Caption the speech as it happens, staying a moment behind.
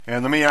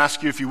And let me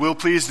ask you, if you will,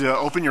 please, to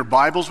open your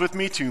Bibles with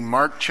me to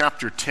Mark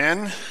chapter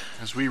 10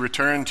 as we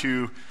return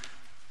to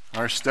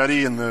our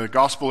study in the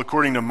Gospel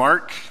according to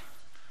Mark.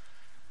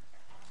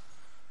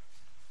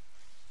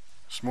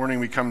 This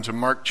morning we come to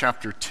Mark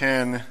chapter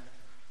 10, a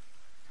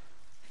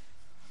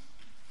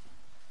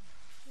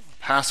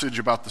passage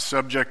about the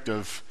subject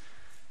of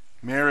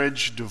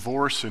marriage,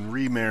 divorce, and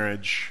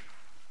remarriage.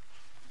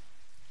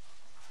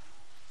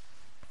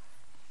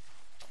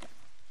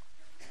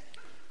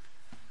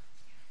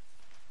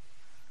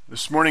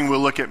 This morning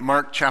we'll look at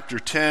Mark chapter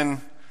 10,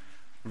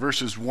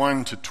 verses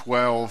 1 to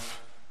 12.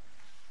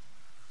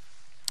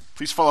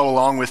 Please follow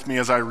along with me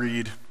as I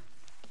read.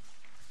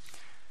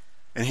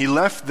 And he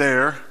left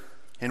there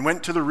and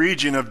went to the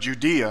region of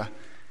Judea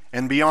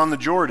and beyond the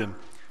Jordan,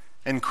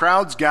 and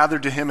crowds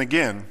gathered to him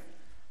again.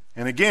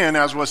 And again,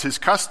 as was his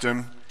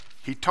custom,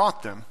 he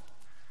taught them.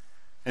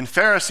 And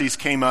Pharisees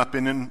came up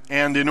and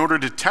in order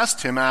to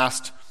test him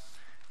asked,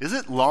 "Is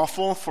it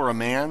lawful for a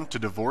man to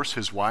divorce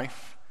his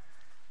wife?"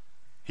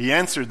 He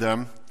answered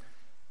them,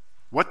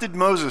 "What did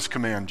Moses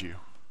command you?"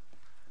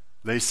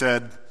 They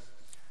said,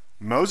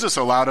 "Moses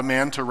allowed a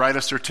man to write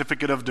a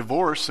certificate of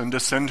divorce and to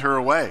send her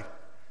away."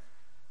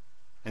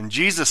 And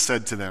Jesus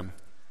said to them,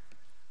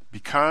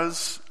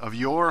 "Because of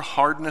your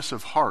hardness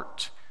of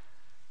heart,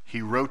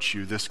 he wrote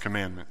you this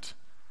commandment.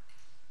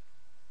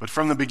 But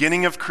from the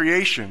beginning of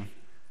creation,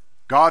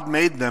 God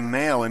made them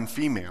male and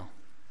female.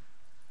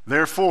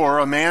 Therefore,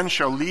 a man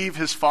shall leave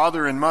his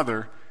father and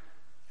mother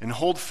and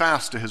hold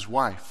fast to his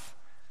wife,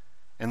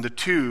 and the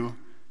two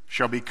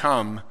shall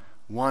become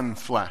one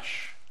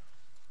flesh.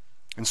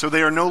 And so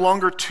they are no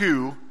longer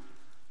two,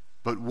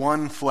 but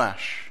one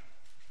flesh.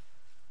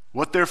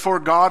 What therefore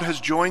God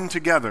has joined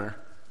together,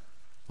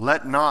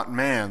 let not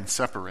man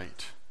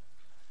separate."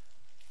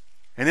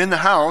 And in the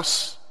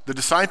house, the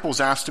disciples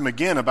asked him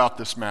again about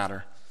this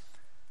matter.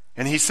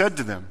 And he said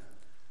to them,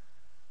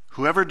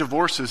 "Whoever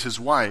divorces his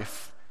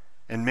wife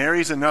and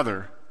marries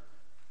another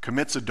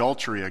commits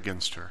adultery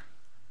against her.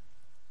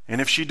 And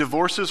if she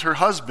divorces her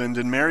husband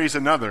and marries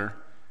another,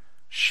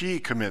 she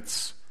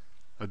commits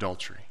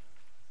adultery."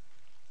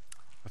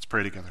 Let's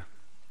pray together.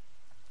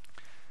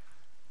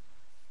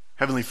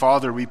 Heavenly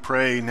Father, we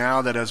pray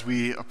now that as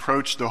we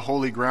approach the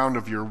holy ground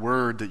of your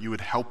word, that you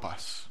would help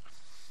us.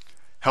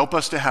 Help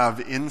us to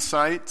have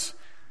insight.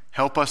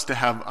 Help us to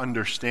have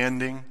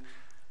understanding.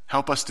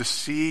 Help us to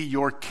see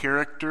your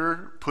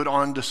character put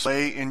on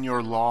display in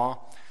your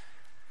law.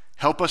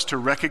 Help us to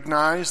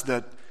recognize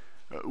that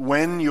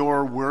when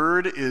your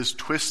word is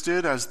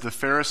twisted, as the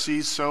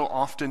Pharisees so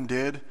often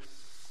did,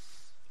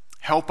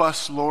 help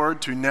us,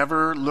 Lord, to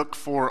never look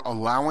for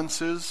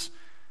allowances,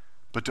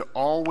 but to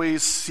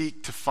always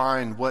seek to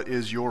find what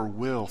is your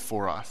will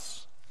for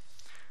us.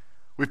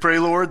 We pray,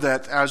 Lord,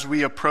 that as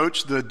we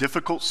approach the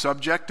difficult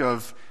subject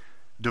of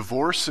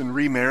divorce and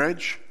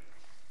remarriage,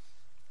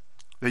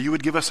 that you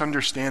would give us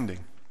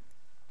understanding,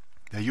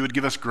 that you would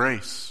give us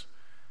grace,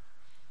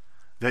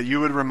 that you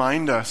would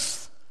remind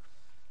us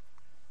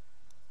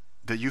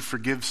that you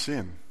forgive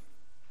sin,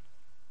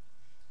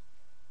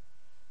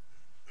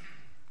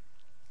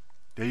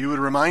 that you would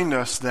remind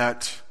us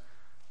that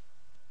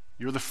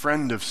you're the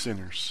friend of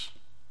sinners,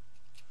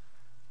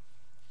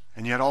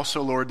 and yet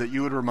also, Lord, that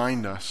you would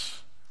remind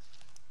us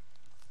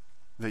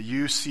that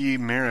you see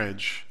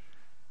marriage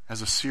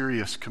as a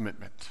serious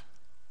commitment.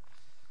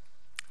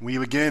 We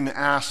again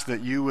ask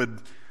that you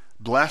would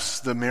bless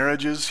the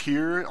marriages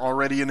here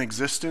already in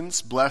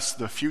existence, bless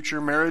the future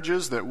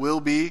marriages that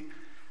will be,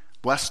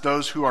 bless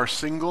those who are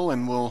single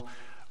and will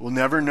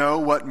never know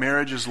what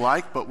marriage is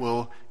like, but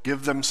will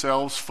give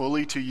themselves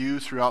fully to you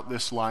throughout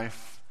this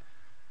life.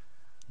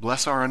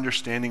 Bless our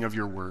understanding of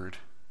your word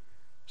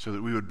so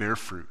that we would bear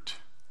fruit.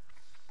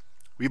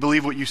 We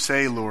believe what you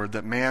say, Lord,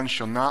 that man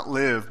shall not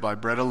live by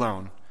bread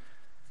alone,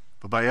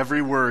 but by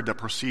every word that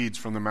proceeds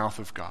from the mouth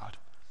of God.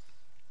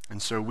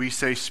 And so we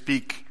say,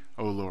 speak,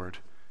 O Lord,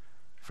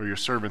 for your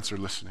servants are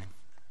listening.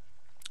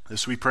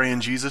 This we pray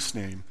in Jesus'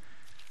 name.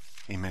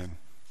 Amen.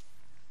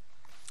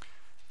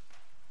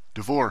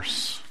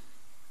 Divorce.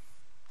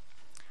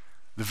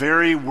 The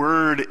very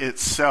word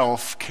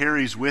itself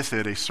carries with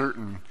it a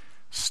certain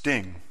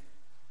sting.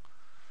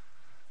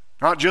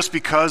 Not just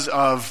because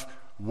of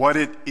what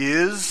it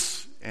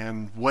is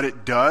and what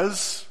it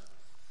does,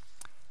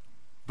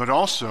 but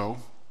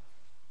also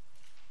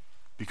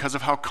because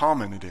of how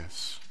common it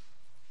is.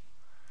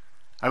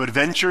 I would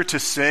venture to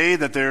say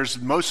that there's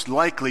most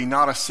likely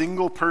not a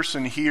single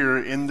person here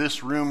in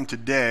this room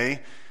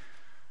today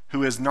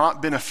who has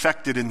not been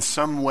affected in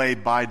some way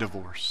by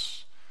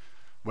divorce,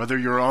 whether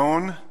your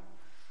own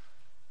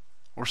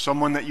or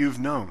someone that you've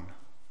known.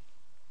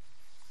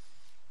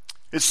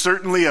 It's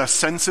certainly a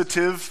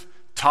sensitive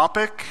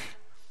topic,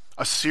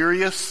 a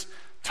serious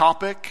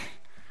topic.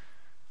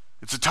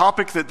 It's a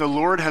topic that the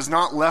Lord has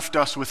not left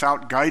us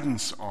without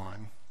guidance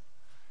on.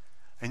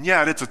 And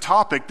yet it's a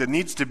topic that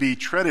needs to be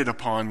treaded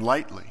upon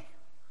lightly.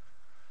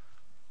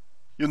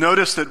 You'll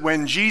notice that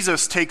when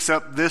Jesus takes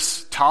up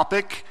this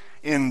topic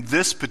in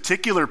this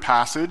particular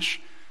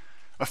passage,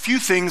 a few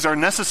things are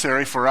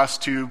necessary for us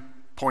to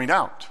point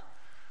out.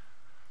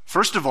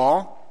 First of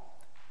all,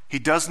 he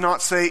does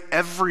not say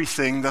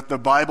everything that the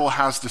Bible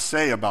has to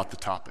say about the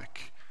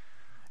topic.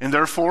 And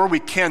therefore, we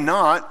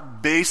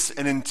cannot base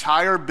an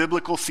entire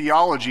biblical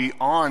theology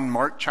on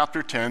Mark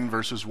chapter 10,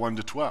 verses 1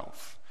 to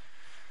 12.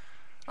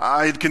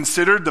 I had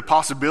considered the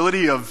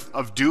possibility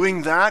of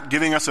doing that,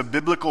 giving us a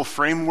biblical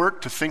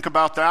framework to think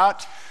about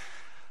that,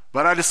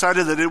 but I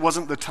decided that it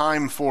wasn't the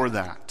time for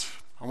that.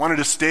 I wanted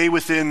to stay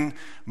within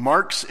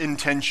Mark's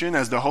intention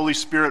as the Holy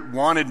Spirit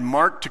wanted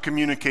Mark to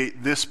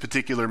communicate this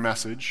particular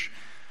message.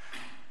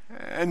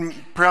 And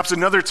perhaps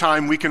another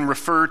time we can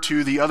refer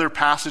to the other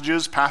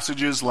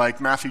passages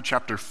like Matthew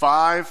chapter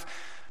 5,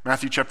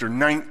 Matthew chapter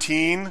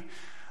 19,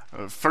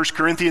 1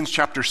 Corinthians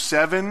chapter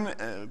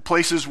 7,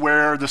 places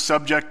where the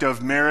subject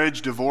of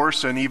marriage,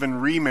 divorce, and even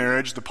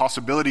remarriage, the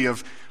possibility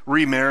of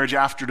remarriage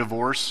after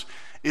divorce,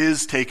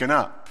 is taken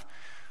up.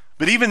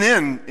 But even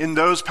in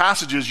those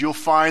passages, you'll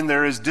find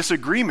there is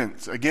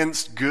disagreement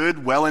against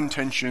good,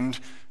 well-intentioned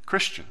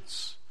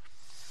Christians.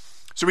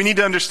 So we need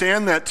to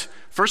understand that,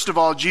 first of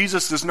all,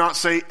 Jesus does not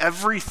say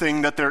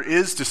everything that there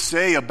is to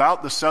say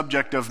about the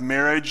subject of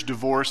marriage,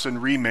 divorce,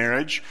 and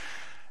remarriage.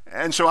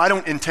 And so I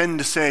don't intend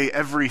to say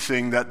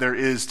everything that there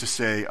is to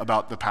say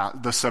about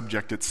the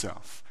subject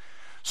itself.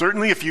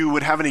 Certainly, if you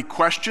would have any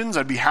questions,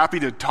 I'd be happy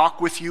to talk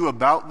with you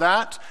about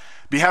that.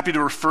 Be happy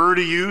to refer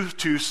to you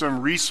to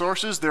some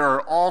resources. There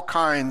are all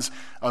kinds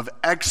of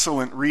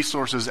excellent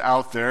resources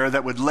out there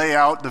that would lay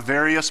out the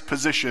various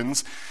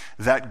positions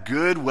that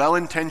good,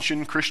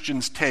 well-intentioned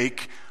Christians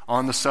take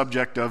on the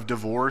subject of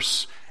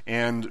divorce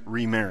and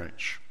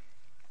remarriage.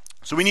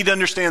 So we need to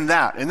understand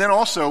that. And then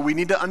also we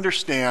need to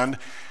understand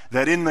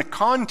that in the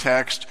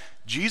context,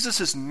 Jesus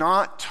is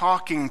not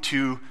talking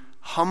to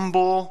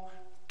humble,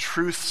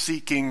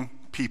 truth-seeking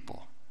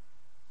people.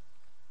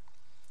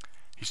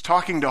 He's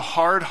talking to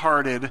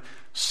hard-hearted,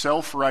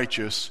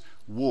 self-righteous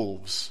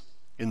wolves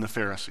in the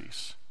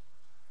Pharisees.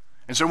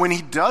 And so when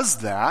he does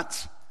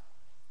that,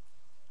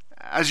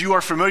 as you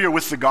are familiar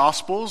with the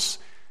Gospels,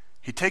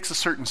 he takes a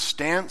certain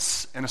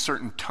stance and a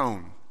certain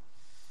tone.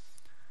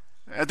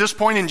 At this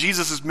point in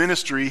Jesus'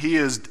 ministry, he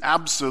is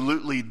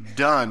absolutely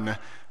done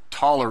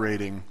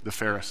tolerating the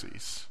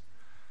Pharisees.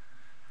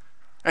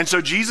 And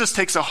so Jesus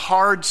takes a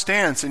hard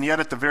stance, and yet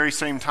at the very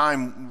same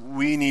time,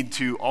 we need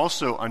to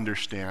also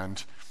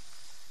understand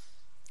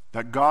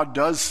that God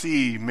does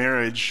see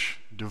marriage,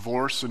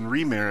 divorce, and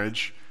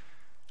remarriage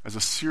as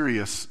a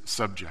serious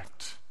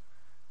subject.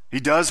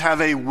 He does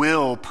have a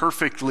will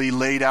perfectly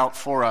laid out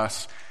for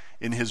us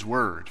in his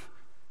word.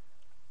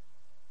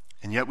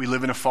 And yet we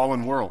live in a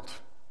fallen world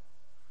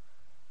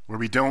where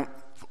we don't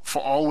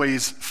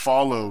always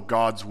follow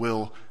God's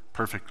will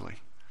perfectly.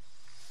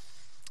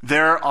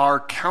 There are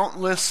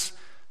countless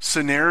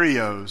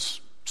scenarios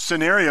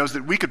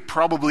that we could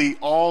probably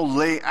all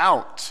lay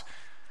out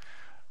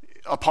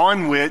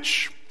upon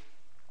which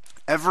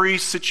every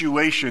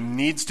situation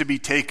needs to be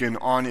taken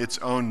on its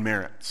own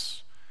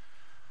merits.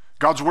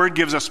 God's word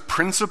gives us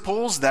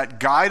principles that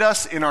guide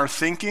us in our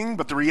thinking,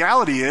 but the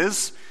reality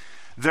is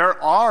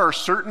there are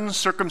certain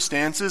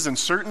circumstances and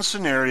certain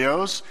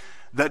scenarios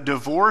that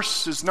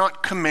divorce is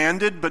not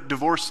commanded, but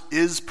divorce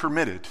is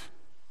permitted.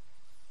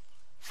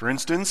 For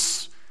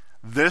instance,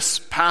 this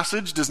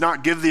passage does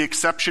not give the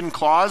exception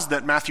clause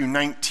that Matthew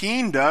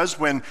 19 does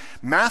when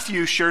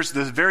Matthew shares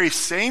the very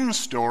same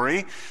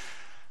story,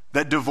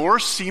 that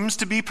divorce seems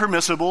to be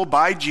permissible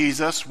by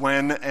Jesus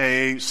when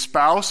a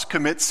spouse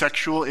commits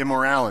sexual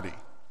immorality.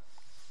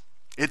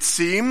 It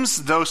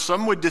seems, though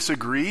some would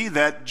disagree,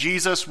 that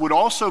Jesus would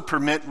also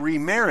permit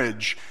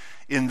remarriage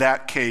in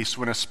that case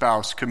when a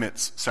spouse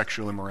commits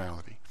sexual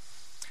immorality.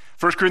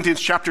 1 Corinthians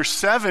chapter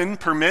 7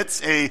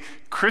 permits a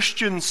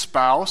Christian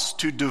spouse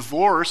to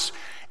divorce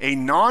a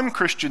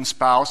non-Christian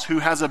spouse who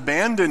has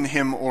abandoned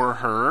him or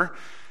her.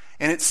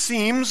 And it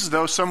seems,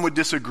 though some would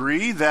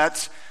disagree,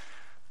 that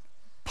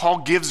Paul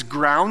gives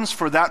grounds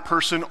for that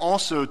person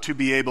also to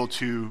be able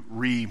to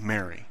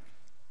remarry.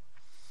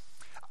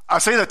 I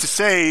say that to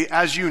say,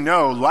 as you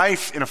know,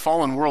 life in a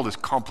fallen world is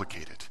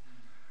complicated.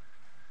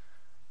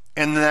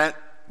 And that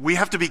we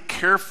have to be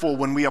careful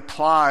when we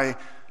apply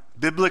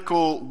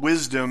biblical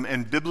wisdom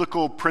and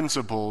biblical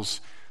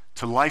principles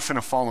to life in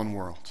a fallen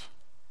world.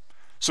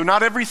 So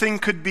not everything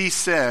could be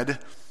said.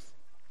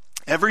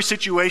 Every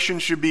situation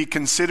should be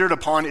considered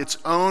upon its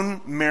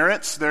own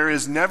merits. There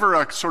is never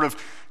a sort of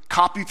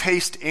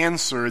copy-paste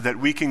answer that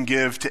we can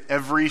give to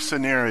every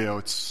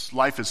scenario.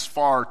 Life is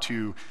far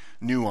too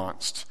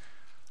nuanced,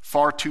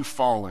 far too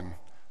fallen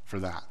for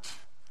that.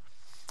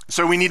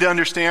 So we need to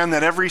understand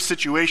that every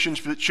situation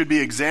should be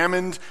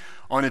examined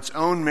on its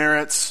own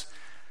merits.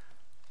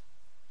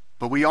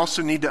 But we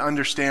also need to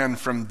understand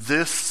from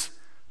this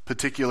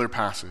particular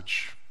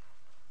passage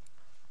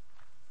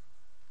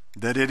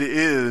that it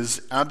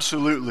is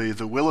absolutely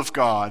the will of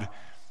God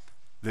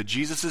that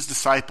Jesus'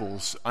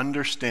 disciples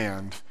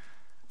understand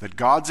that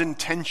God's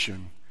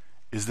intention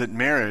is that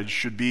marriage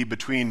should be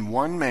between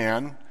one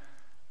man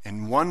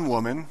and one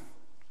woman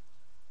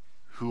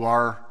who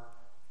are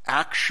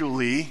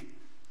actually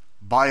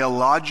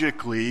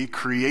biologically,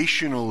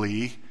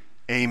 creationally,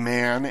 a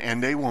man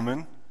and a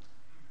woman,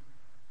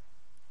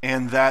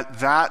 and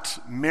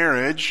that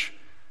marriage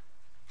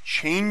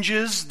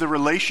changes the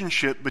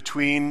relationship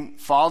between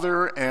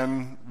father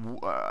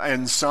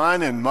and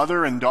son and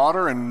mother and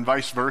daughter and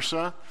vice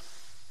versa.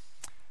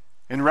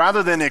 And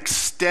rather than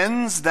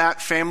extends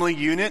that family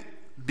unit,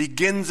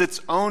 begins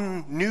its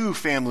own new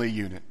family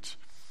unit.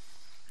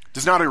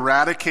 Does not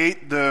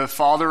eradicate the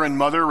father and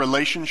mother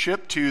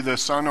relationship to the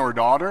son or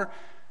daughter,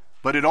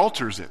 but it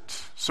alters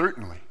it,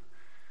 certainly.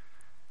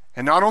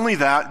 And not only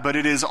that, but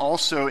it is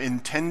also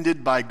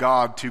intended by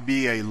God to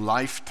be a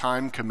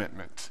lifetime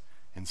commitment,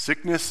 in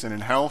sickness and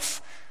in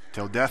health,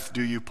 till death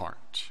do you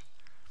part.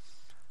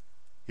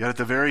 Yet at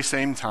the very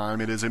same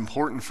time, it is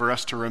important for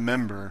us to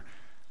remember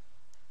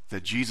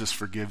that Jesus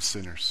forgives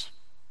sinners.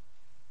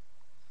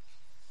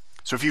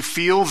 So if you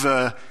feel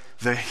the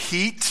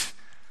heat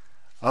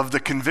of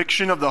the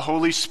conviction of the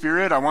Holy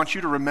Spirit, I want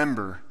you to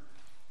remember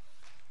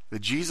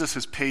that Jesus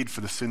has paid for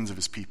the sins of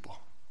his people.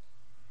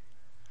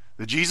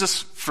 That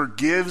Jesus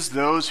forgives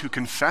those who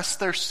confess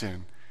their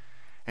sin,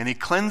 and he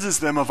cleanses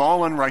them of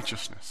all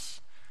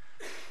unrighteousness,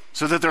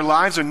 so that their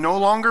lives are no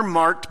longer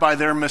marked by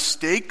their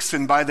mistakes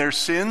and by their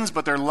sins,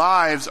 but their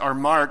lives are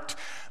marked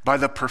by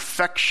the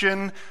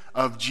perfection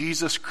of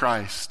Jesus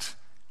Christ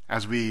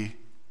as we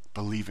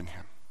believe in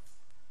him.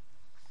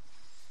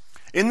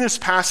 In this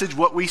passage,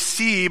 what we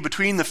see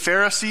between the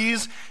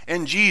Pharisees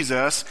and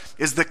Jesus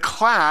is the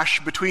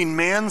clash between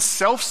man's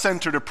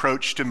self-centered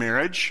approach to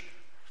marriage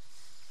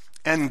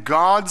and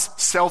God's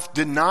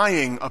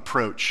self-denying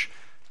approach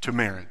to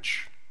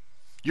marriage.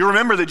 You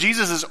remember that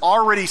Jesus has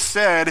already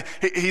said,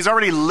 he's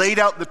already laid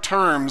out the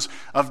terms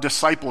of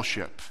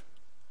discipleship.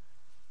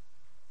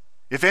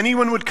 If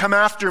anyone would come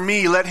after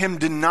me, let him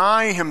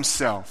deny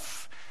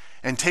himself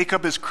and take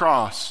up his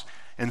cross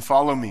and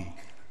follow me.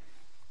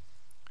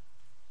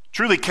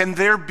 Truly, can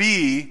there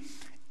be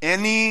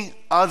any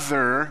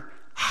other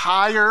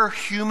higher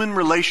human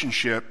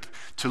relationship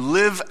to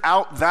live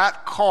out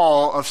that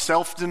call of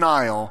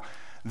self-denial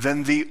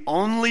than the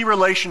only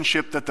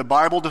relationship that the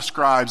Bible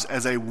describes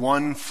as a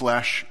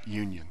one-flesh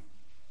union?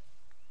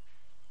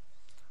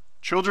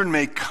 Children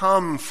may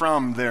come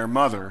from their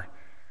mother,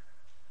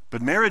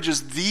 but marriage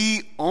is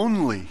the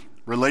only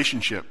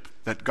relationship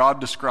that God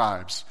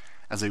describes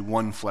as a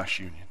one-flesh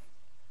union.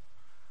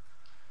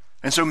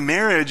 And so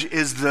marriage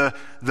is the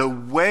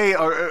way,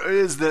 or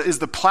is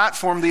the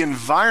platform, the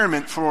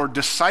environment for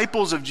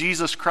disciples of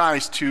Jesus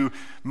Christ to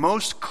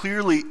most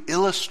clearly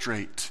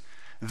illustrate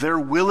their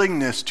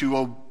willingness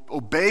to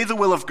obey the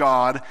will of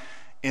God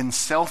in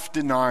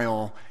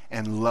self-denial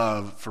and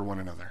love for one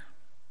another.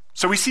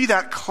 So we see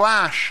that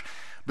clash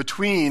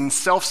between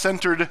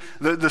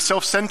the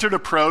self-centered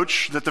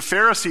approach that the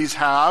Pharisees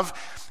have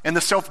and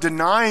the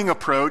self-denying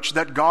approach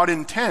that God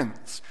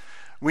intends.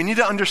 We need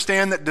to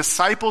understand that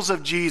disciples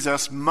of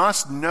Jesus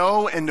must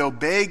know and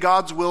obey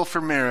God's will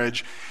for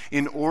marriage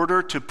in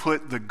order to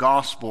put the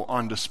gospel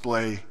on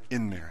display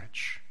in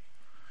marriage.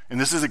 And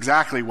this is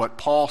exactly what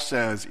Paul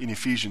says in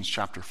Ephesians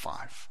chapter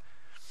 5.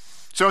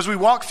 So as we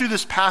walk through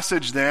this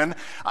passage then,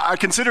 I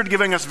considered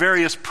giving us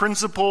various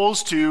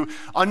principles to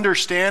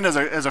understand as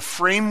a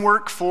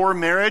framework for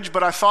marriage,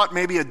 but I thought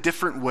maybe a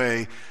different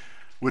way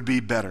would be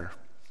better.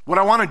 What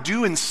I want to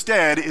do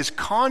instead is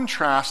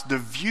contrast the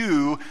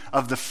view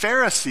of the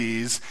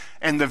Pharisees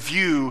and the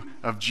view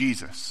of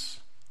Jesus.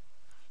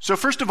 So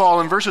first of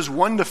all, in verses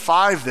 1 to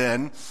 5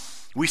 then,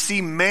 we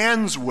see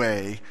man's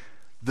way,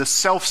 the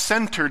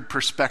self-centered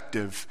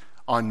perspective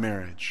on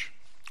marriage,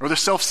 or the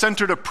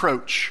self-centered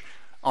approach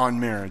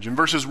on marriage. In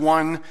verses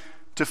 1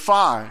 to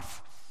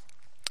 5.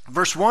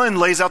 Verse 1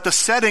 lays out the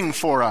setting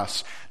for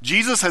us.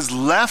 Jesus has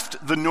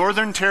left the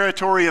northern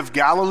territory of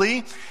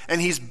Galilee, and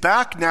he's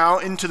back now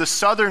into the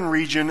southern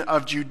region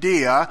of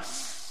Judea.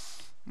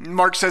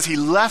 Mark says he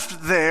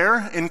left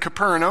there in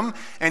Capernaum,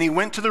 and he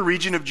went to the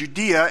region of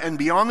Judea and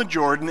beyond the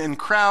Jordan, and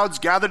crowds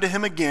gathered to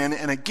him again,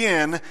 and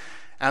again,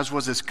 as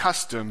was his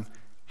custom,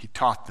 he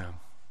taught them.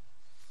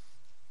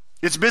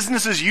 It's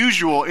business as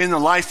usual in the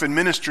life and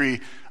ministry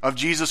of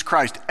Jesus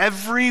Christ.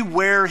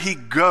 Everywhere he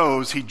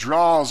goes, he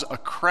draws a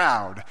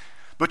crowd.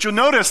 But you'll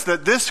notice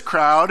that this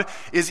crowd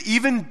is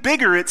even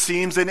bigger, it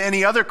seems, than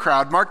any other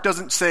crowd. Mark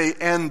doesn't say,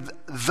 and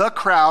the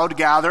crowd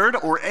gathered,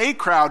 or a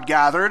crowd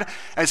gathered,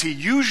 as he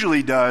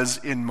usually does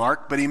in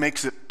Mark, but he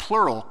makes it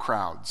plural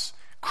crowds.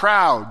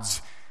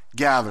 Crowds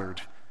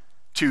gathered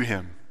to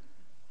him.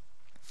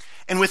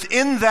 And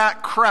within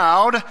that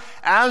crowd,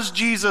 as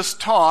Jesus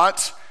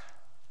taught,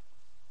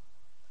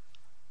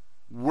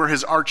 were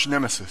his arch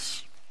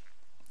nemesis,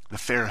 the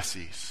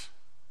Pharisees.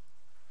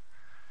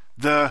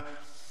 The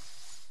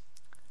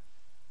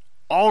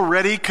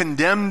already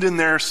condemned in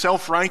their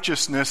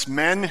self-righteousness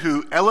men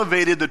who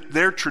elevated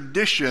their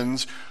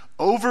traditions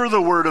over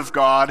the Word of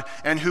God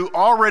and who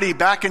already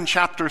back in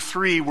chapter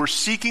 3 were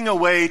seeking a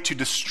way to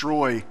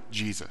destroy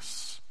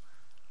Jesus.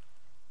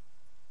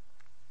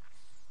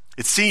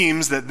 It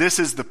seems that this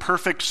is the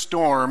perfect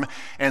storm,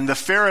 and the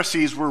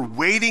Pharisees were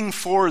waiting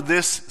for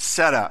this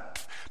setup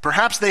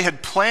Perhaps they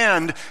had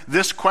planned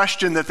this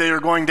question that they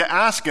are going to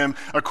ask him,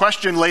 a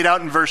question laid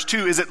out in verse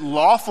 2, is it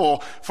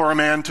lawful for a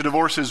man to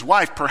divorce his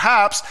wife?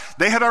 Perhaps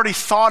they had already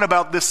thought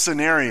about this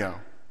scenario.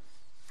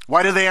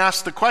 Why did they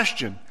ask the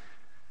question?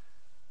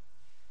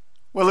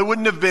 Well, it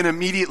wouldn't have been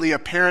immediately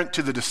apparent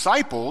to the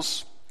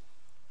disciples,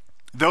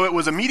 though it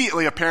was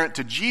immediately apparent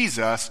to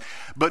Jesus,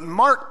 but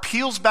Mark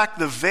peels back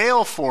the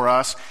veil for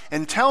us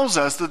and tells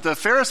us that the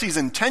Pharisees'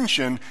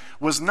 intention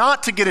was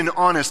not to get an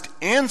honest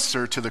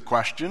answer to the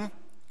question,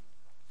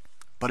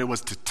 but it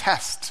was to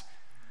test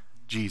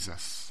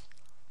Jesus.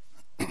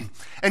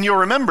 And you'll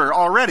remember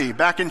already,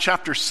 back in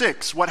chapter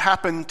 6, what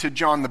happened to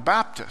John the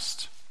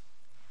Baptist.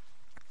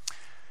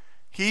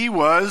 He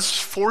was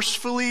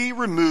forcefully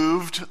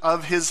removed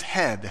of his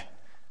head.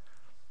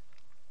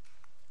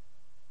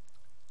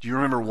 Do you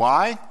remember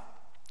why?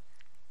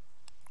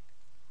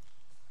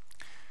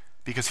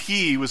 Because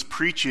he was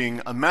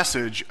preaching a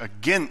message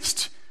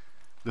against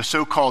the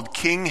so-called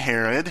King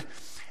Herod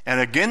and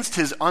against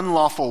his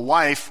unlawful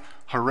wife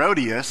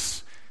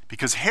Herodias,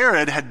 because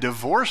Herod had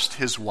divorced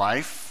his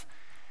wife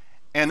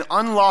and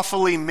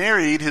unlawfully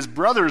married his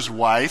brother's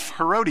wife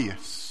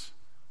Herodias.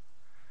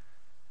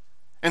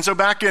 And so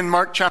back in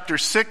Mark chapter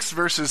 6,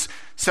 verses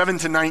 7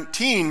 to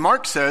 19,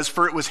 Mark says,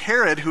 "For it was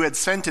Herod who had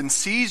sent and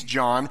seized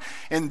John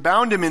and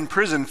bound him in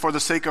prison for the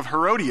sake of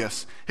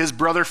Herodias, his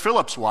brother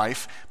Philip's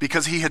wife,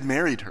 because he had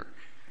married her.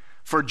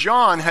 For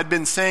John had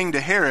been saying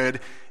to Herod,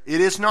 'It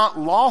is not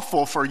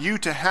lawful for you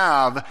to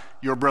have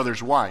your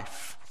brother's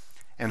wife.'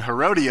 And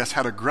Herodias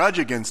had a grudge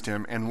against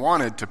him and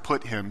wanted to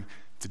put him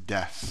to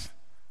death."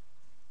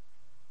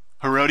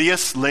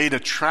 Herodias laid a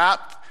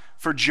trap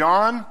for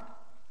John,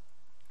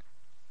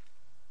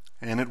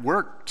 and it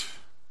worked.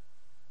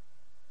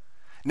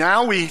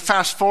 Now we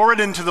fast forward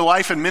into the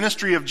life and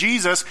ministry of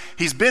Jesus.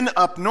 He's been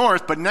up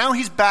north, but now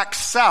he's back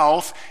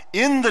south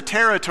in the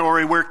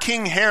territory where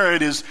King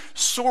Herod is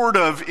sort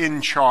of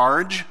in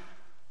charge.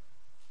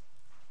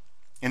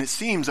 And it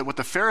seems that what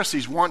the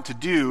Pharisees want to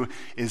do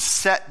is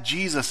set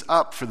Jesus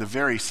up for the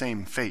very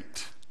same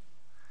fate.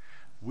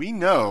 We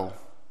know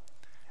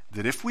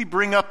that if we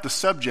bring up the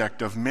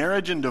subject of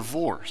marriage and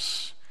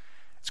divorce,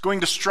 it's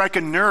going to strike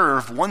a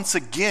nerve once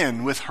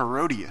again with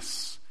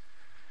Herodias.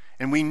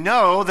 And we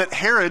know that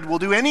Herod will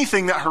do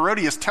anything that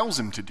Herodias tells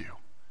him to do.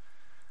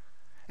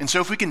 And so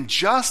if we can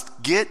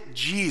just get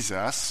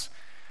Jesus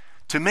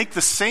to make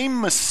the same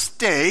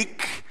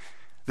mistake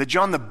that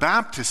John the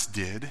Baptist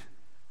did,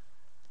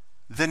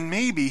 then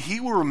maybe he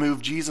will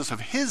remove Jesus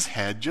of his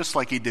head just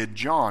like he did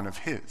John of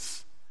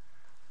his.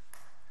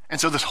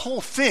 And so this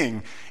whole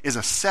thing is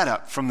a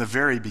setup from the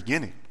very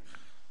beginning.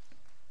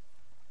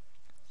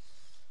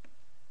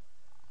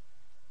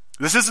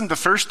 This isn't the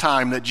first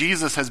time that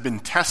Jesus has been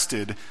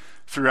tested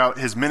throughout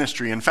his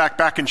ministry. In fact,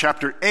 back in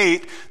chapter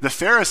 8, the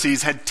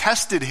Pharisees had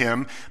tested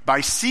him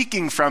by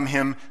seeking from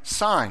him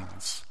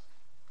signs.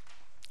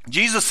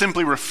 Jesus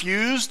simply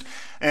refused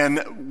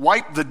and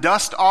wiped the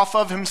dust off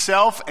of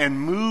himself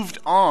and moved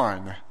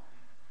on.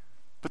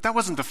 But that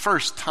wasn't the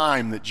first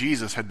time that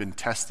Jesus had been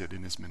tested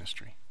in his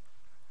ministry.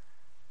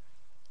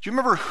 Do you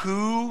remember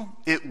who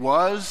it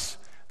was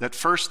that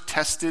first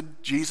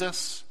tested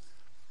Jesus?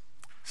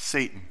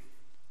 Satan.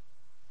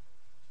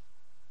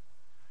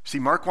 See,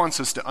 Mark wants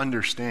us to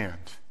understand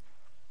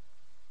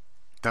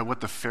that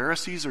what the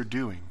Pharisees are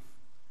doing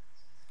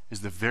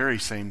is the very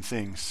same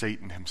thing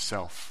Satan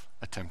himself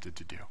attempted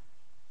to do.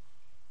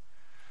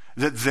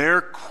 That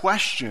their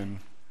question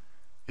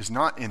is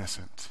not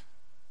innocent,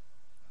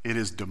 it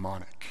is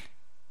demonic.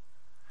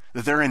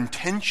 That their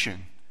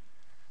intention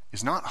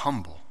is not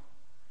humble,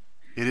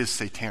 it is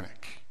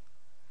satanic.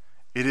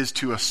 It is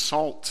to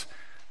assault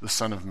the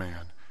Son of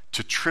Man,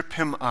 to trip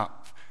him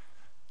up,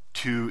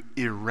 to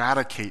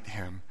eradicate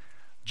him,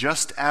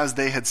 just as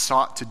they had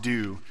sought to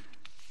do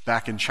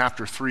back in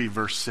chapter 3,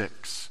 verse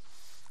 6.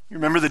 You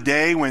remember the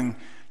day when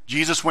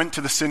Jesus went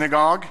to the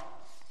synagogue,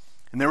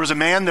 and there was a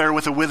man there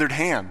with a withered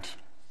hand.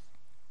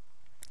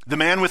 The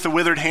man with the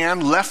withered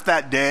hand left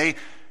that day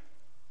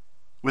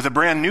with a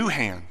brand new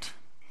hand.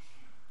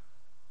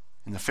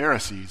 And the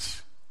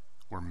Pharisees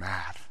were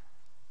mad.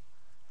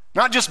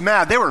 Not just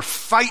mad, they were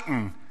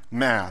fighting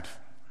mad.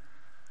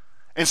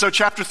 And so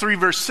chapter 3,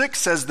 verse 6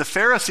 says, the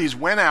Pharisees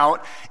went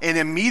out and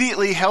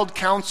immediately held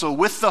counsel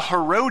with the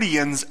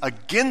Herodians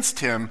against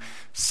him,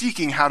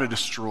 seeking how to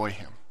destroy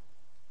him.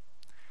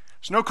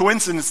 It's no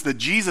coincidence that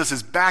Jesus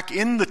is back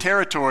in the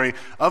territory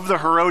of the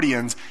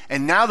Herodians,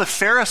 and now the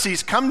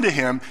Pharisees come to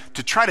him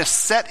to try to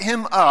set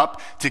him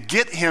up, to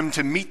get him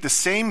to meet the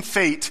same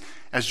fate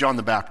as John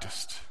the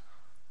Baptist.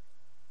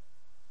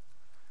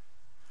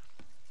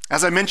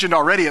 As I mentioned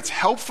already, it's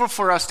helpful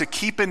for us to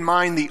keep in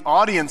mind the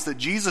audience that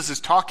Jesus is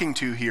talking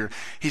to here.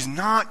 He's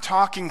not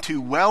talking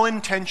to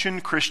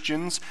well-intentioned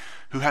Christians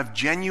who have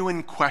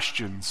genuine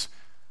questions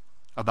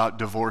about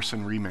divorce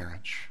and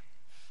remarriage.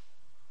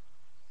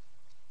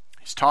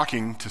 He's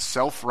talking to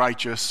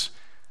self-righteous,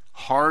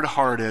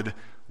 hard-hearted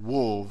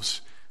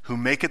wolves who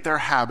make it their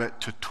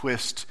habit to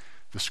twist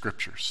the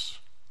scriptures.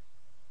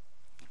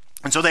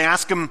 And so they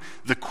ask him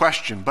the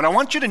question. But I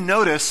want you to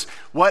notice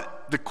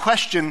what the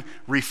question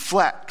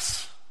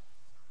reflects.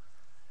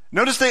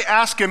 Notice they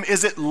ask him,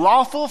 is it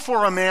lawful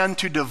for a man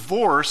to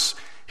divorce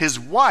his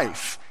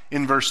wife,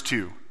 in verse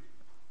 2?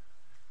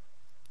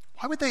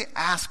 Why would they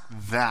ask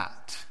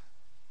that?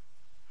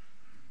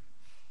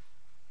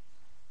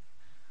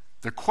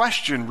 The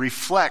question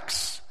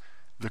reflects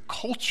the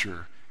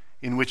culture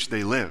in which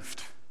they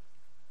lived.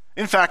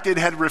 In fact, it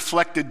had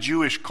reflected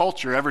Jewish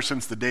culture ever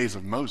since the days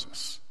of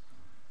Moses.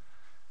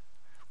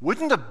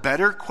 Wouldn't a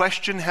better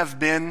question have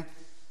been,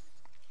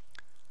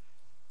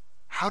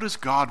 how does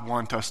God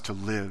want us to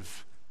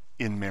live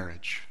in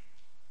marriage?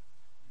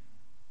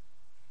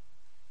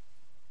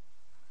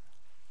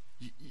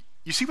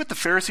 You see what the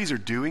Pharisees are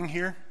doing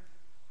here?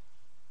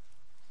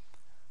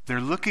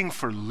 They're looking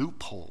for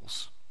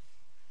loopholes.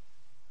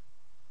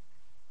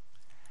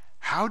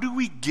 How do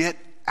we get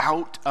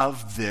out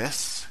of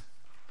this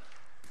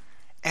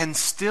and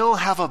still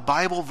have a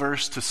Bible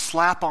verse to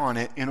slap on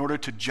it in order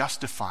to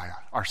justify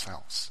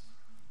ourselves?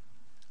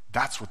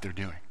 That's what they're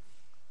doing.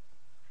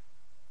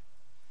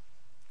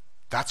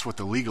 That's what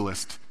the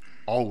legalist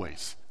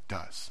always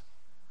does.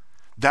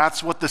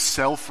 That's what the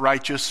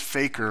self-righteous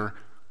faker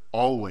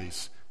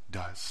always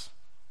does.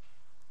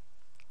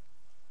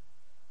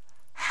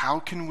 How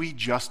can we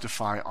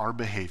justify our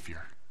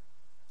behavior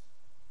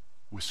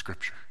with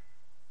Scripture?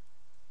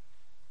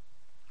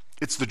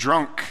 It's the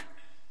drunk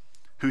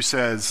who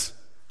says,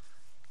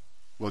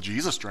 well,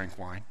 Jesus drank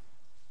wine.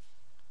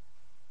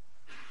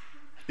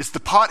 It's the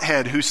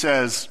pothead who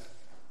says,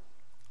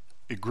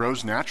 it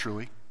grows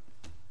naturally.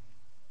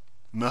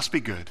 Must be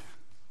good.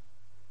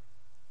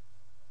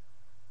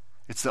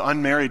 It's the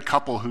unmarried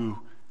couple who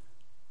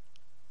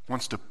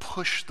wants to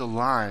push the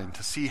line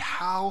to see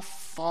how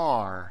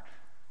far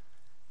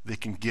they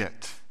can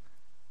get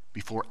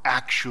before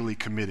actually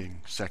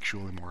committing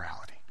sexual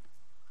immorality.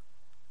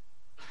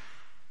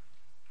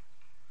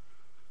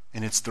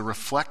 And it's the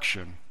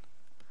reflection,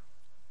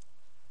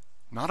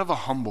 not of a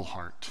humble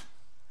heart,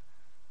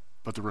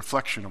 but the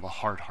reflection of a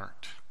hard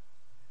heart.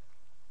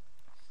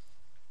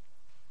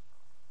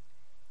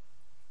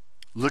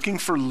 Looking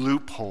for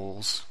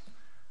loopholes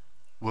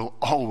will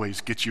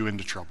always get you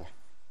into trouble.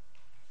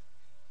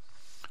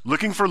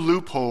 Looking for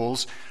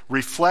loopholes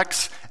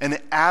reflects an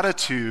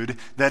attitude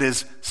that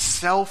is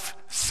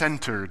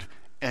self-centered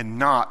and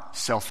not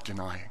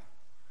self-denying.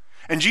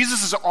 And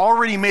Jesus has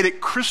already made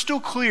it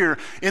crystal clear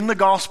in the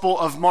Gospel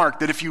of Mark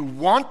that if you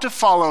want to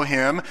follow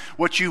him,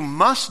 what you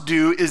must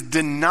do is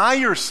deny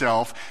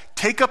yourself,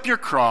 take up your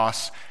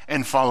cross,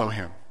 and follow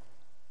him.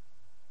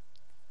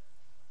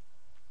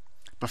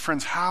 But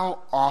friends, how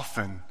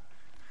often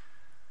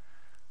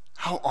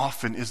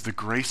is the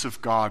grace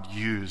of God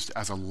used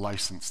as a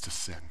license to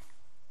sin?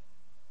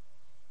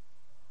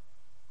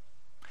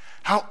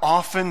 How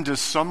often does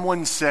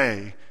someone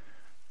say,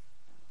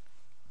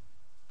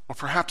 or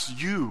perhaps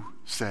you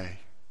say,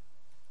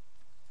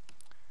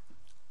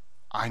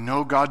 I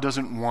know God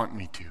doesn't want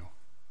me to,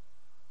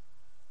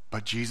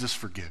 but Jesus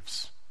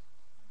forgives.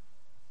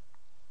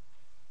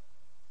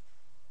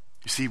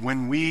 You see,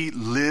 when we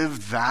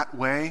live that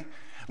way,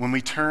 when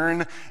we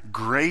turn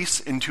grace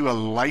into a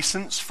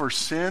license for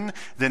sin,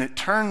 then it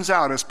turns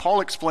out, as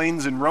Paul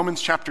explains in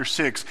Romans chapter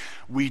 6,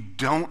 we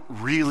don't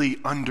really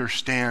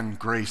understand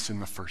grace in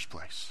the first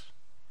place.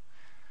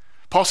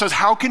 Paul says,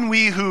 how can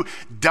we who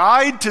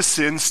died to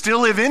sin still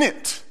live in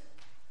it?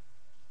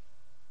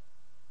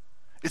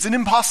 It's an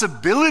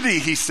impossibility,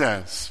 he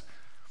says.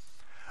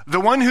 The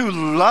one who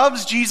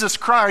loves Jesus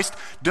Christ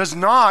does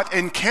not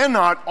and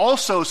cannot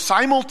also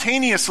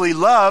simultaneously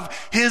love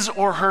his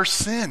or her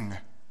sin.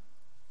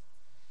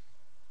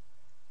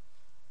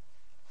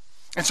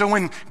 And so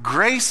when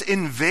grace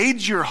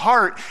invades your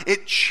heart,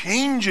 it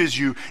changes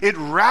you. It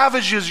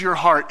ravages your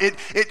heart.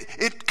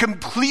 It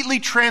completely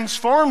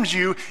transforms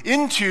you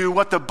into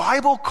what the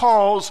Bible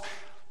calls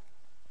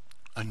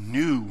a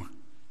new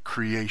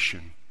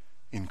creation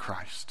in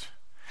Christ.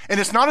 And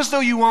it's not as though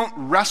you won't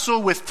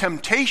wrestle with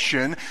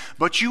temptation,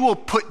 but you will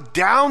put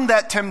down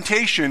that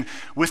temptation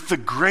with the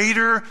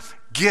greater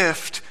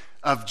gift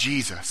of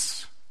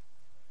Jesus.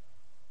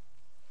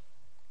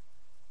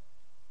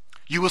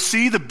 You will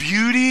see the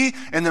beauty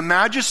and the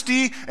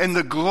majesty and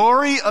the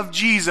glory of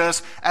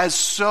Jesus as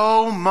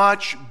so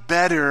much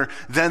better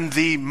than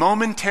the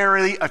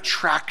momentary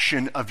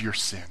attraction of your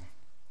sin.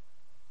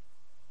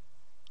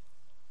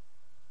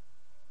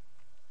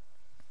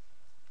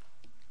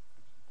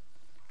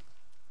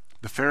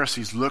 The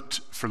Pharisees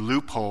looked for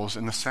loopholes,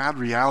 and the sad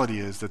reality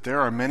is that there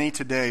are many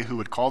today who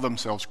would call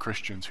themselves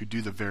Christians who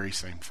do the very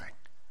same thing.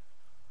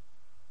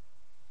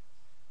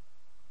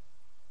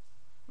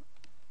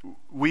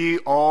 We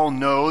all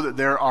know that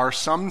there are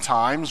some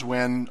times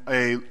when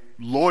a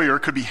lawyer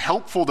could be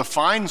helpful to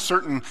find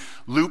certain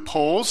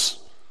loopholes,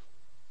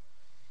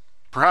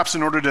 perhaps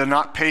in order to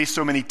not pay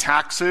so many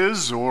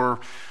taxes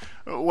or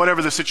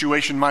whatever the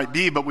situation might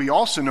be. But we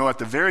also know at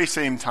the very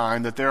same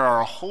time that there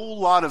are a whole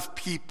lot of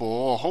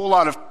people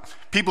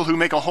who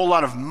make a whole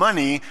lot of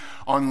money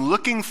on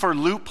looking for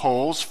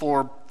loopholes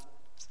for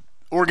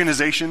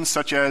organizations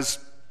such as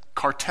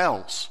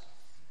cartels.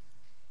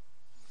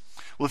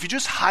 Well, if you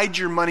just hide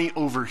your money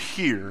over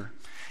here,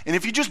 and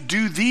if you just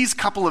do these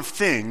couple of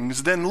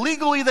things, then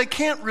legally they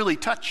can't really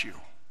touch you.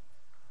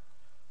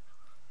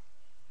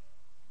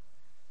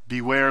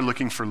 Beware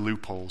looking for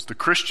loopholes. The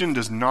Christian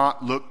does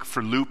not look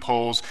for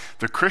loopholes.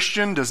 The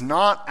Christian does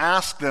not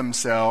ask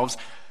themselves,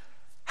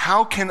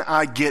 how can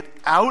I get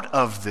out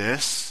of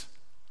this?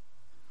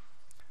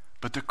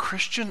 But the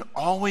Christian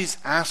always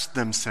asks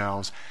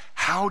themselves,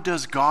 how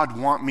does God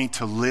want me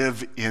to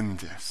live in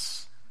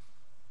this?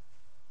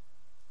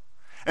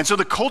 And so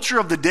the culture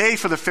of the day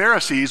for the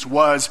Pharisees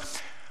was,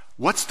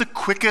 what's the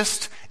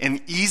quickest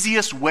and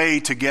easiest way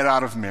to get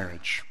out of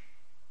marriage?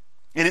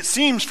 And it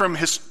seems from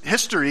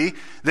history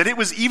that it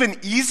was even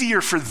easier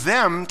for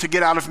them to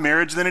get out of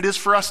marriage than it is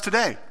for us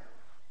today.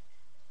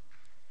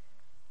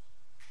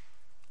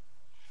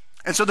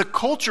 And so the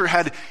culture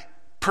had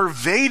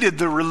pervaded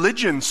the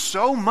religion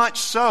so much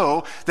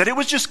so that it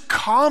was just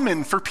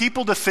common for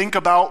people to think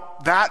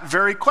about that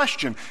very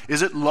question.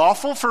 Is it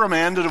lawful for a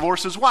man to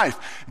divorce his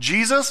wife?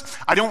 Jesus,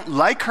 I don't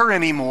like her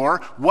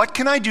anymore. What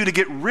can I do to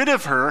get rid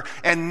of her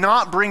and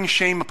not bring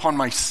shame upon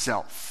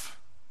myself?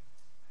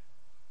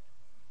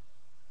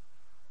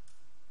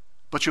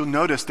 But you'll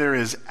notice there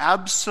is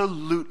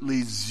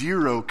absolutely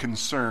zero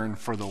concern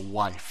for the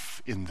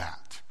wife in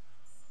that.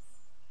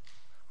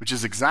 Which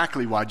is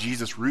exactly why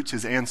Jesus roots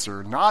his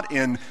answer not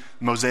in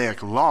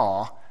Mosaic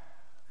law,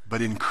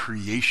 but in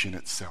creation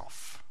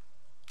itself.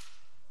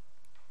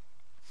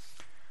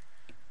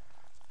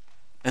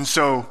 And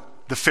so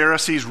the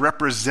Pharisees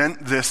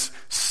represent this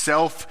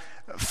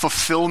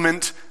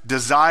self-fulfillment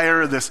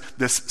desire,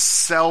 this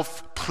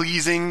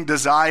self-pleasing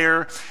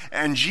desire,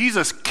 and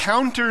Jesus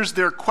counters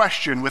their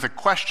question with a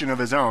question of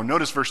his own.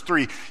 Notice verse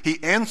 3,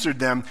 he answered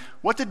them,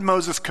 "What did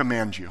Moses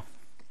command you?"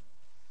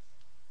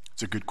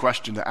 It's a good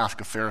question to ask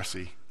a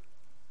Pharisee.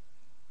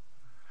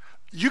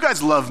 You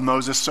guys love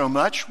Moses so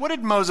much. What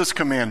did Moses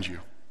command you?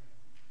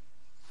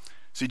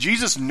 See,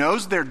 Jesus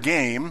knows their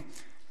game,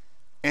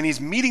 and he's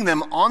meeting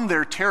them on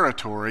their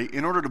territory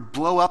in order to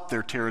blow up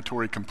their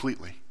territory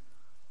completely.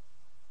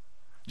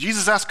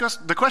 Jesus asked us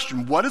the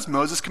question, what does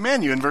Moses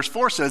command you? And verse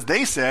 4 says,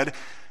 they said,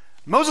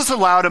 Moses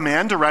allowed a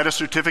man to write a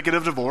certificate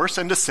of divorce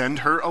and to send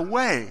her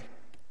away.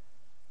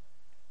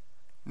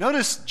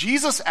 Notice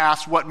Jesus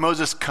asked what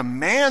Moses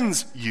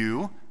commands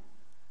you,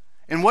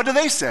 and what do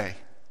they say?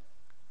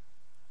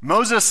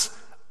 Moses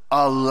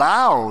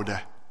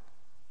allowed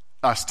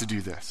us to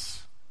do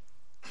this.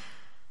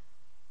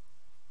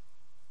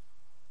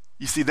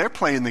 You see, they're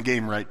playing the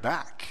game right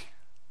back.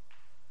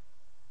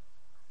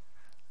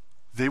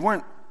 They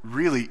weren't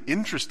really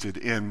interested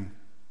in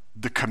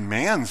the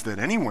commands that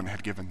anyone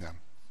had given them.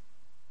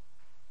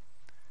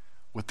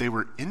 What they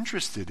were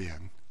interested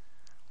in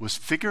was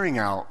figuring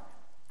out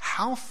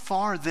how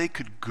far they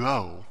could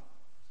go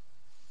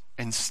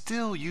and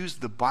still use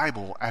the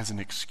Bible as an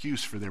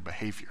excuse for their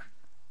behavior.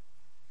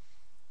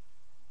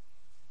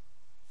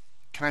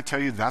 Can I tell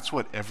you, that's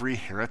what every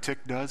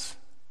heretic does?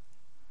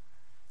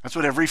 That's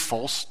what every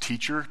false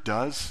teacher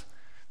does.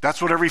 That's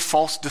what every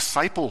false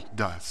disciple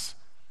does.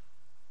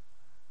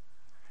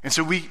 And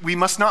so we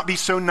must not be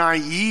so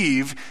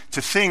naive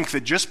to think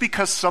that just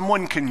because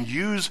someone can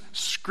use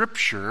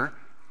Scripture,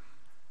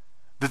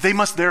 that they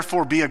must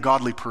therefore be a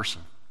godly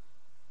person.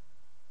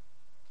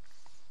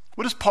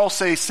 What does Paul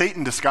say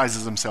Satan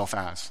disguises himself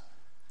as?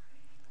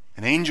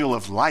 An angel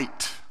of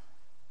light.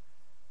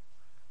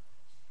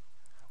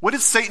 What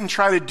did Satan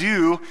try to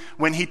do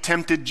when he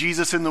tempted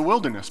Jesus in the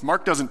wilderness?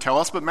 Mark doesn't tell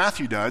us, but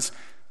Matthew does.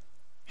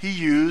 He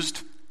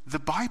used the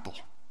Bible.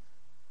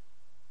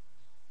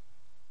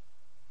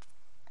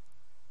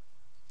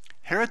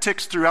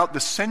 Heretics throughout the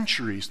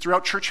centuries,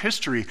 throughout church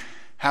history,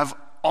 have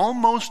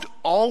almost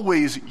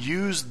always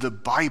used the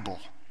Bible,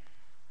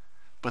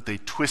 but they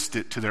twist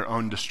it to their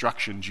own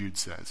destruction, Jude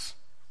says.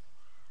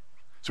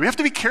 So we have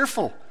to be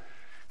careful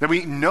that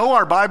we know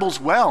our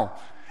Bibles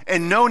well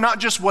and know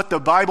not just what the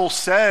Bible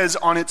says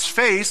on its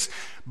face,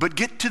 but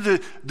get to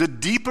the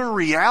deeper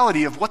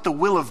reality of what the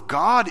will of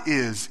God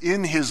is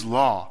in his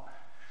law.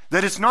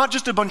 That it's not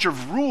just a bunch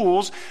of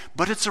rules,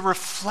 but it's a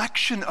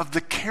reflection of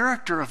the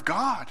character of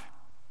God.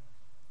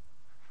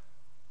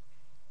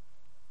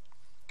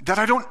 That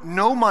I don't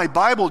know my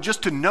Bible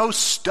just to know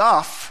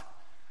stuff.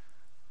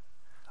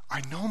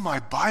 I know my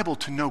Bible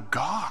to know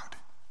God.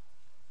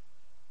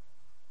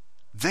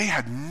 They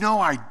had no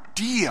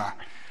idea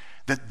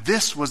that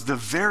this was the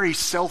very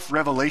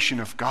self-revelation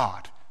of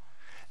God.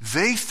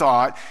 They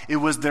thought it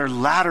was their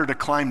ladder to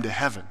climb to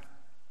heaven.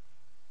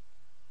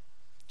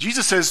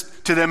 Jesus says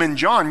to them in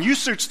John, you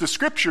search the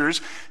Scriptures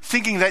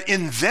thinking that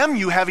in them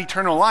you have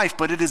eternal life,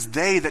 but it is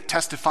they that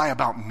testify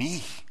about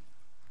me.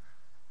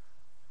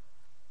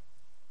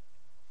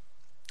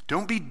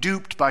 Don't be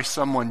duped by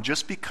someone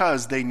just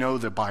because they know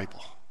the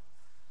Bible.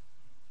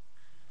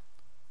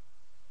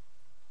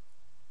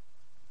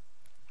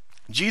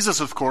 Jesus,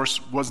 of course,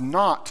 was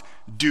not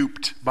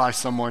duped by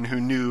someone who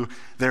knew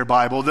their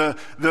Bible.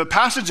 The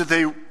passage that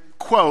they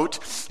quote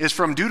is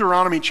from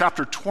Deuteronomy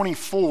chapter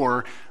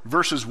 24,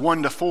 verses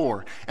 1 to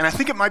 4. And I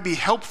think it might be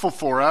helpful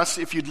for us,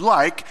 if you'd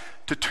like,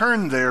 to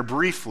turn there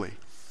briefly.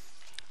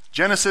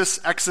 Genesis,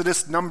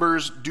 Exodus,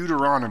 Numbers,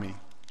 Deuteronomy.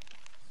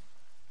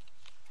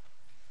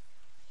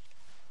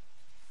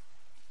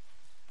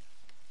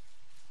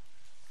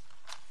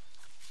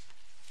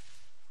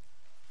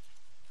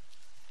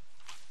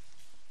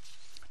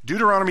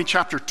 Deuteronomy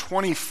chapter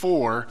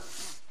 24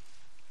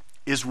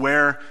 is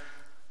where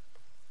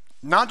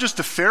not just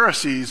the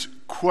Pharisees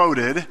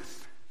quoted,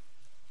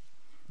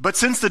 but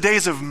since the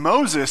days of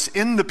Moses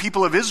in the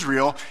people of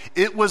Israel,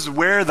 it was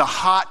where the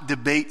hot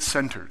debate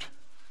centered.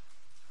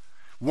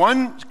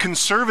 One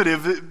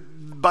conservative,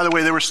 by the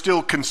way, there were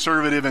still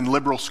conservative and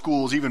liberal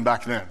schools even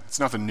back then. It's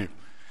nothing new.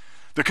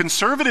 The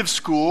conservative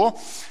school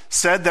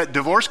said that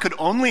divorce could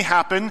only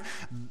happen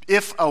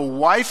if a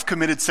wife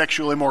committed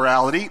sexual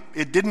immorality.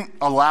 It didn't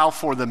allow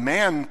for the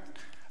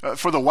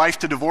wife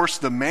to divorce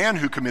the man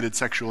who committed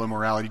sexual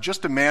immorality,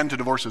 just a man to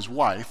divorce his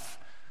wife.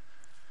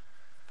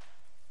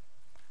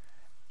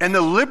 And the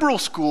liberal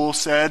school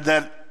said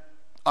that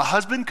a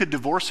husband could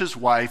divorce his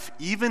wife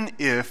even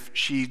if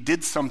she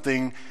did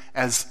something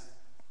as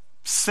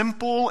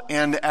simple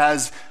and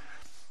as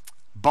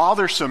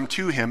bothersome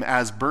to him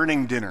as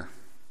burning dinner.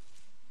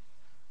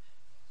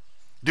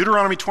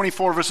 Deuteronomy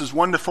 24, verses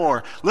 1 to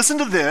 4. Listen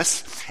to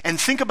this and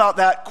think about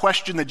that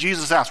question that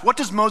Jesus asked. What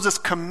does Moses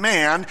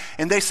command?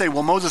 And they say,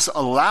 well, Moses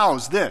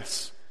allows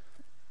this.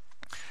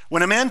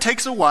 When a man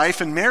takes a wife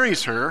and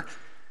marries her,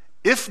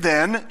 if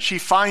then she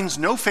finds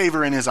no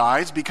favor in his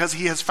eyes because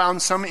he has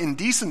found some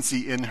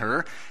indecency in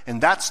her,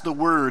 and that's the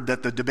word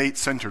that the debate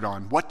centered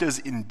on. What does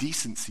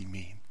indecency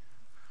mean?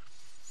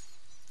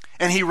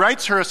 And he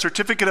writes her a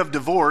certificate of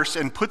divorce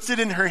and puts it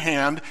in her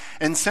hand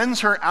and sends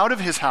her out of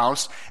his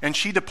house, and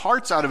she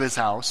departs out of his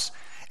house.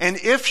 And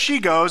if she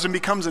goes and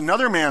becomes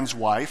another man's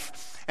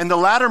wife, and the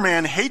latter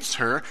man hates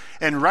her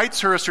and writes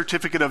her a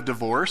certificate of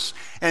divorce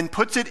and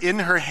puts it in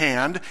her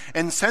hand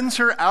and sends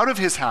her out of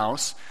his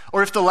house,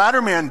 or if the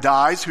latter man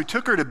dies who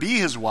took her to be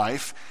his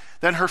wife,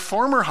 then her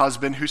former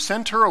husband who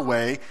sent her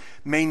away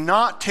may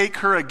not take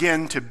her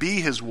again to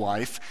be his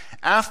wife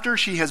after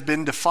she has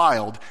been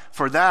defiled,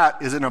 for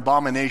that is an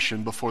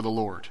abomination before the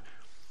Lord.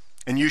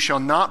 And you shall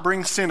not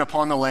bring sin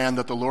upon the land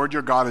that the Lord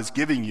your God is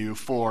giving you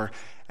for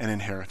an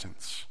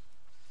inheritance.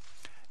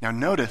 Now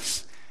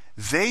notice,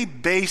 they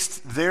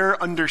based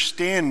their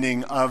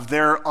understanding of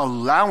their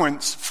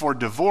allowance for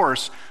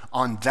divorce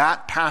on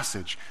that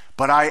passage.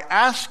 But I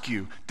ask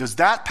you, does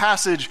that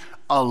passage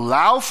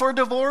allow for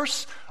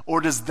divorce?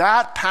 Or does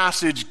that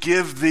passage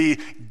give the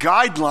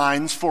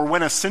guidelines for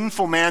when a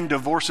sinful man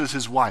divorces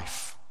his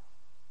wife?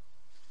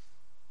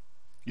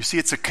 You see,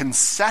 it's a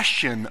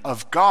concession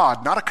of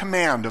God, not a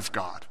command of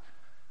God.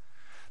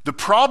 The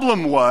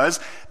problem was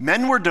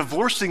men were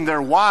divorcing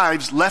their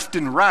wives left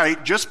and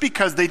right just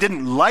because they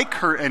didn't like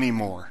her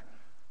anymore.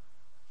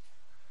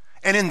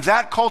 And in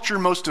that culture,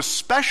 most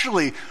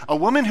especially, a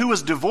woman who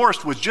was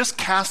divorced was just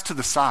cast to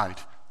the side.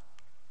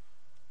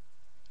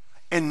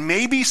 And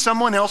maybe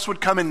someone else would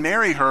come and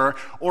marry her,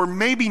 or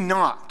maybe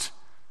not.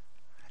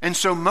 And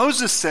so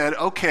Moses said,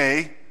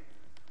 okay,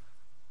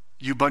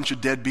 you bunch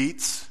of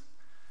deadbeats,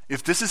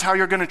 if this is how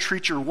you're going to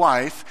treat your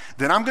wife,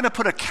 then I'm going to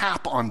put a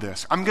cap on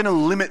this. I'm going to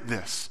limit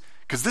this,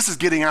 because this is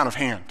getting out of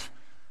hand.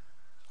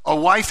 A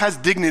wife has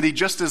dignity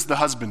just as the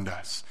husband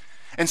does.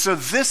 And so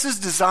this is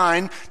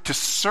designed to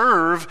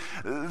serve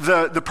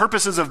the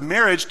purposes of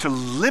marriage, to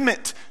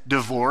limit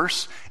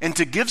divorce and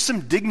to give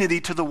some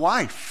dignity to the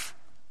wife.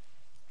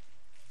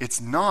 It's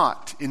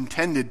not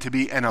intended to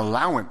be an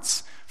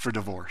allowance for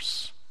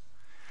divorce.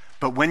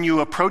 But when you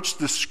approach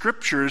the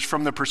scriptures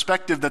from the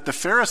perspective that the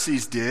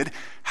Pharisees did,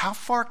 how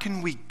far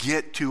can we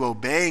get to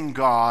obeying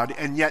God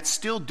and yet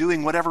still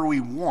doing whatever we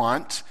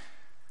want?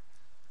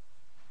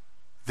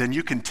 Then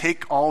you can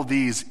take all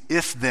these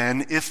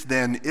if-then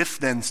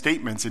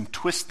statements and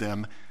twist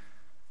them.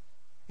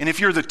 And if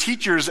you're the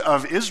teachers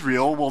of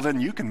Israel, well, then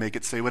you can make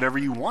it say whatever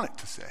you want it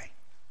to say.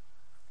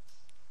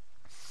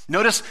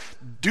 Notice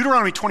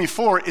Deuteronomy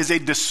 24 is a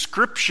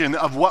description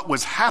of what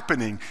was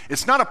happening.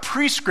 It's not a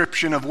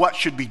prescription of what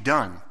should be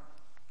done.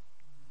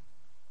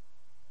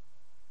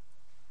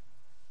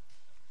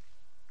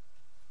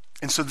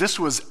 And so this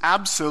was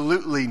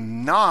absolutely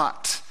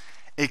not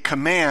a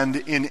command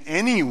in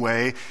any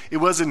way. It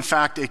was in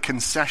fact a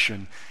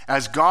concession.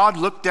 As God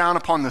looked down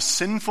upon the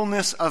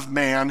sinfulness of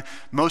man,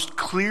 most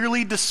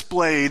clearly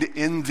displayed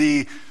in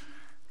the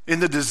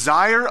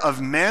desire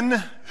of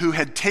men who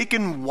had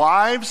taken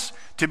wives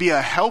to be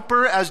a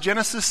helper, as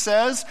Genesis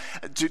says,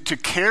 to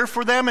care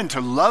for them and to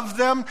love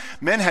them.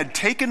 Men had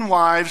taken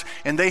wives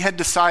and they had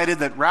decided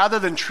that rather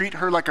than treat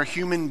her like a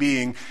human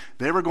being,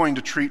 they were going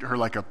to treat her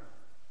like I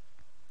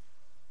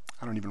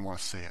don't even want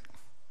to say it,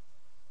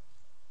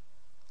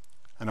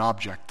 an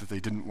object that they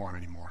didn't want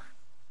anymore.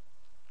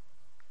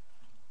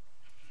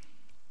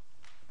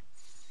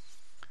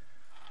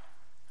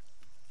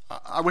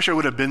 I wish I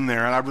would have been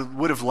there, and I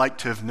would have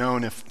liked to have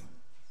known if,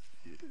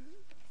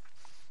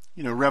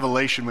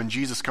 Revelation, when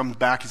Jesus comes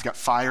back, he's got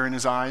fire in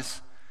his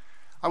eyes.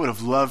 I would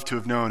have loved to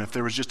have known if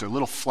there was just a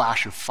little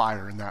flash of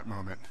fire in that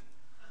moment.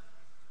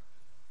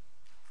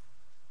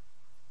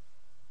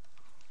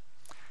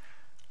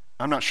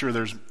 I'm not sure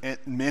there's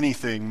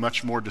anything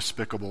much more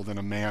despicable than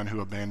a man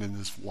who abandoned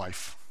his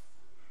wife.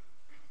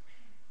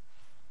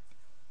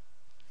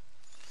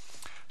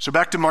 So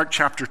back to Mark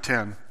chapter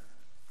 10.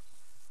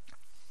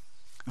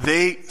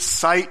 They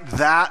cite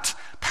that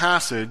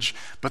passage,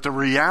 but the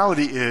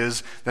reality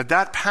is that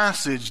that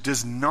passage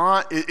is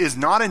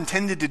not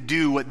intended to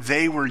do what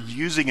they were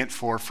using it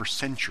for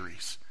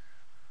centuries.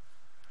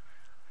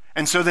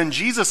 And so then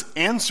Jesus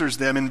answers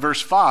them in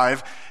verse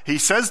 5. He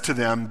says to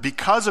them,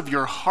 because of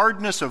your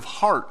hardness of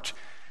heart,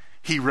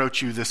 he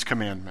wrote you this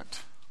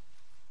commandment.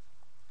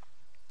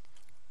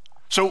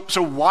 So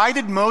why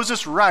did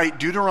Moses write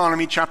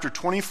Deuteronomy chapter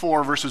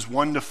 24, verses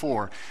 1 to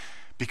 4?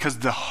 Because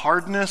the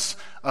hardness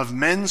of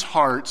men's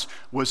hearts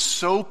was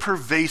so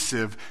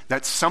pervasive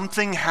that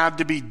something had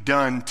to be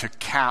done to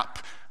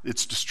cap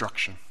its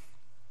destruction.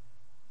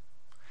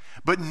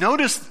 But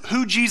notice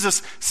who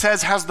Jesus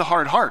says has the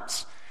hard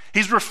hearts.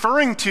 He's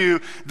referring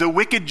to the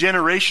wicked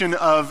generation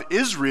of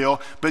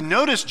Israel, but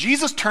notice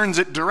Jesus turns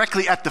it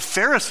directly at the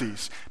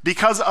Pharisees.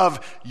 Because of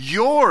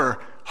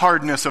your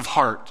hardness of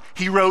heart,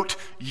 he wrote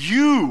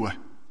you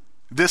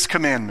this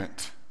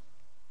commandment.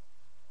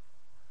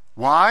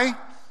 Why?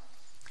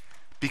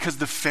 Because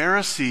the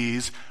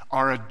Pharisees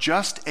are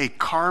just a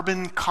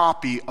carbon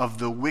copy of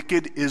the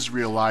wicked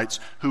Israelites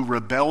who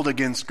rebelled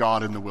against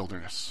God in the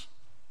wilderness.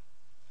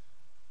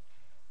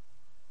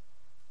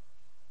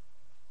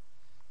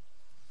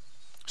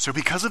 So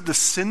because of the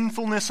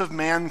sinfulness of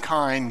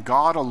mankind,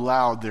 God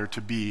allowed there to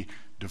be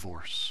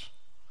divorce.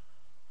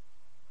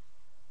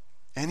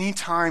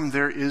 Anytime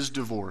there is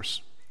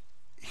divorce,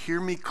 hear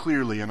me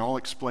clearly and I'll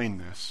explain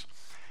this.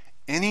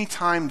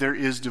 Anytime there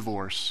is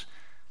divorce,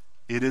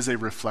 it is a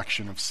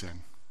reflection of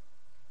sin.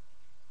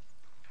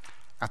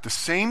 At the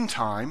same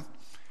time,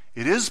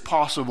 it is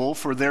possible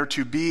for there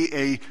to be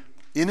an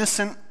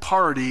innocent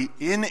party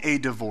in a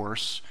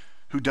divorce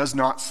who does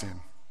not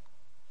sin.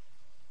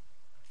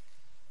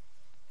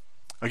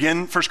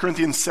 Again, 1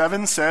 Corinthians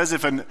 7 says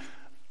if a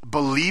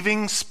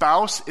believing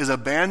spouse is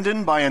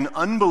abandoned by an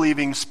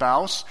unbelieving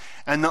spouse,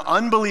 and the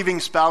unbelieving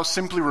spouse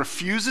simply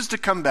refuses to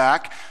come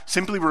back,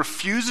 simply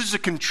refuses to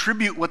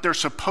contribute what they're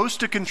supposed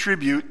to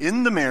contribute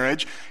in the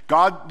marriage,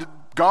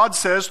 God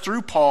says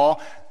through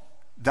Paul,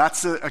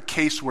 that's a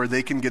case where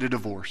they can get a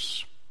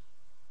divorce.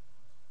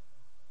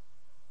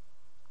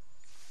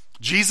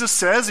 Jesus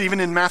says, even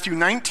in Matthew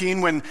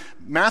 19, when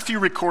Matthew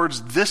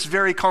records this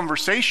very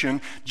conversation,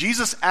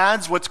 Jesus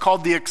adds what's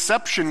called the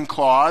exception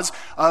clause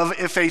of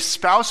if a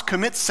spouse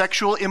commits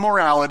sexual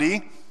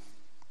immorality,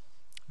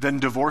 then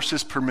divorce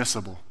is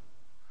permissible.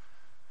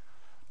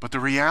 But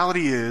the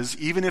reality is,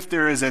 even if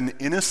there is an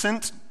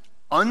innocent,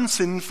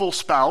 unsinful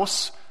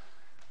spouse,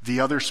 the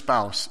other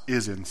spouse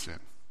is in sin.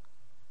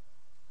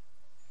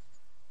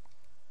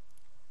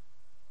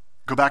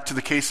 Go back to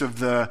the case of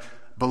the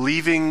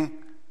believing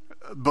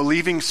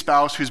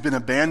spouse who's been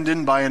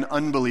abandoned by an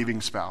unbelieving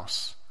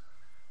spouse.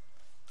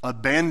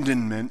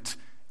 Abandonment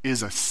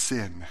is a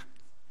sin.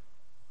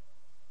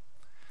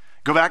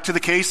 Go back to the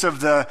case of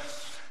the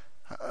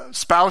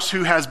spouse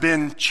who has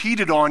been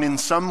cheated on in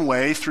some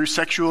way through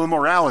sexual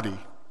immorality.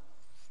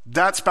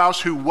 That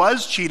spouse who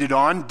was cheated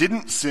on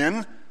didn't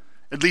sin,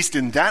 at least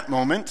in that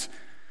moment,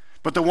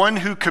 but the one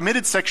who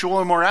committed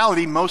sexual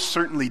immorality most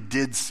certainly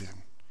did sin.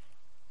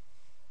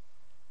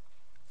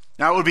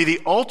 Now, it would be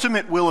the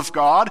ultimate will of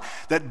God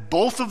that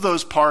both of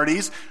those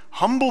parties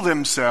humble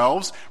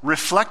themselves,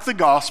 reflect the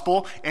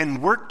gospel,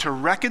 and work to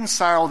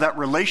reconcile that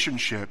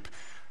relationship.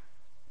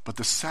 But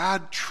the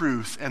sad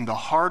truth and the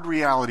hard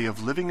reality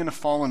of living in a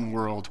fallen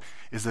world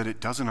is that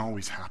it doesn't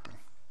always happen.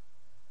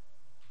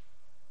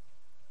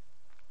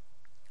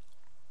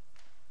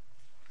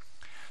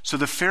 So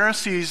the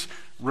Pharisees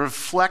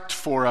reflect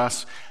for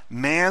us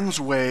man's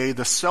way,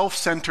 the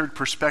self-centered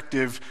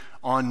perspective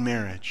on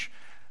marriage.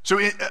 So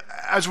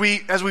as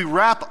we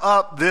wrap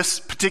up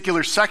this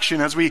particular section,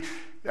 as we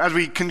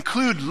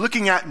conclude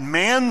looking at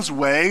man's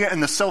way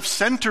and the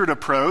self-centered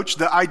approach,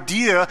 the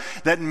idea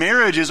that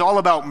marriage is all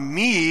about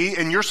me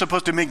and you're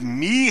supposed to make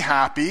me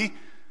happy,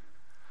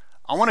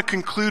 I want to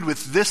conclude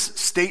with this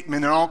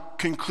statement, and I'll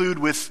conclude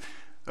with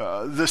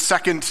the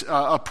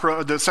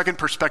second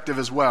perspective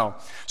as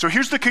well. So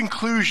here's the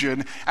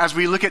conclusion as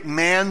we look at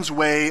man's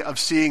way of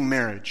seeing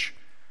marriage.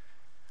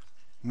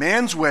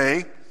 Man's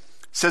way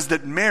says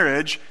that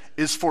marriage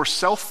is for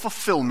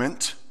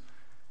self-fulfillment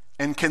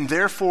and can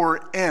therefore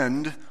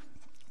end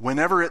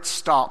whenever it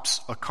stops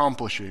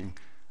accomplishing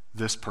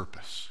this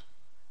purpose.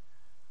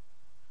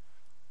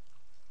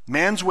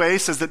 Man's way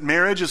says that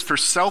marriage is for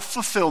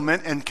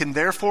self-fulfillment and can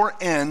therefore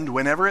end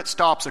whenever it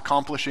stops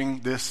accomplishing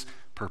this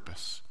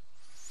purpose.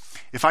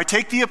 If I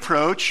take the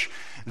approach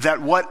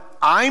that what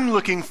I'm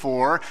looking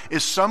for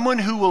is someone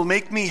who will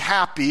make me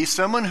happy,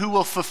 someone who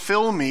will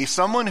fulfill me,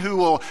 someone who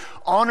will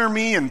honor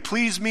me and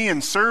please me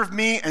and serve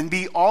me and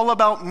be all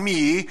about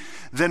me,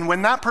 then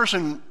when that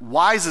person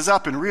wises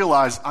up and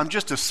realizes I'm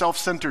just a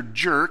self-centered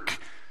jerk,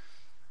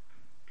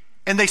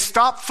 and they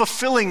stop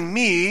fulfilling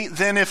me,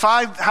 then if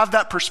I have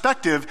that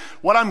perspective,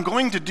 what I'm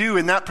going to do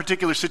in that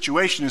particular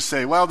situation is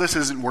say, well, this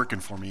isn't working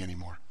for me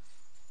anymore.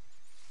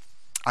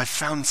 I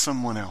found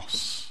someone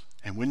else.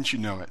 And wouldn't you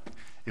know it,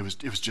 it was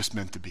just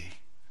meant to be.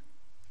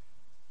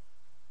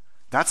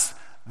 That's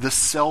the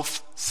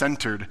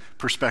self-centered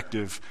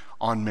perspective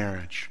on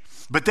marriage.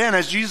 But then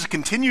as Jesus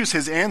continues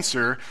his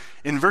answer,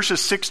 in verses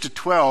 6 to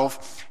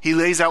 12, he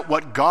lays out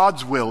what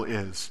God's will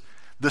is,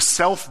 the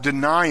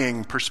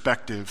self-denying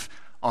perspective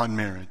on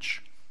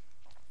marriage.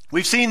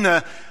 We've seen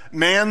the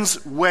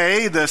man's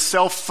way, the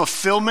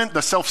self-fulfillment,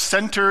 the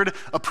self-centered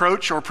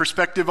approach or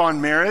perspective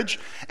on marriage.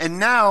 And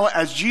now,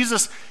 as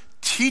Jesus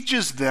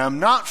teaches them,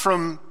 not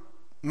from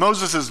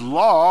Moses'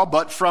 law,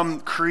 but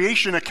from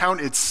creation account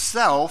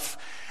itself,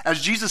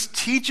 as Jesus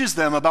teaches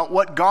them about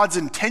what God's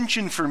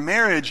intention for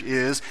marriage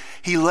is,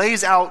 he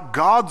lays out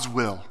God's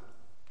will.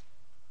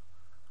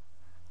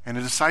 And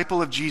a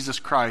disciple of Jesus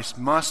Christ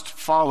must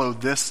follow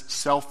this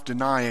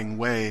self-denying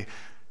way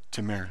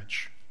to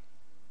marriage.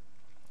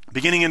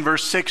 Beginning in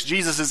verse 6,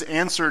 Jesus'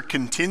 answer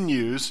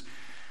continues.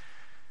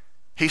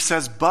 He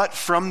says, "But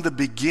from the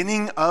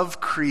beginning of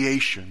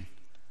creation,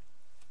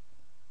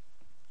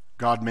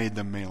 God made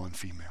them male and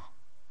female."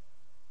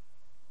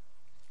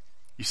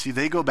 You see,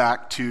 they go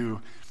back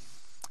to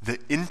the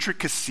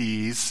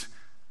intricacies,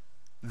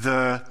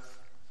 the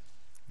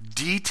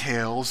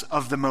details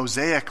of the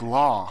Mosaic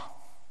law.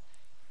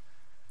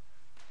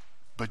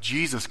 But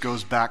Jesus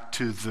goes back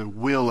to the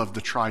will of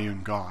the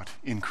triune God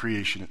in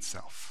creation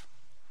itself.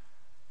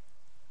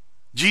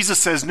 Jesus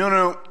says,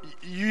 no,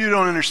 you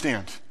don't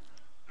understand.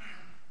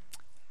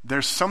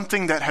 There's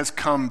something that has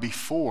come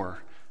before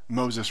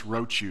Moses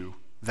wrote you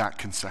that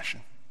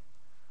concession.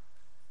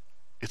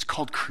 It's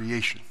called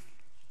creation.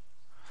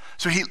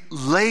 So he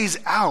lays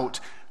out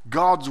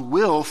God's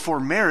will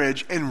for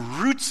marriage and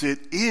roots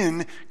it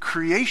in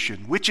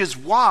creation, which is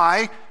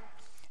why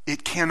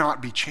it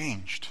cannot be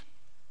changed.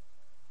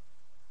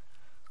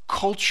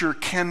 Culture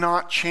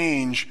cannot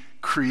change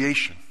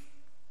creation.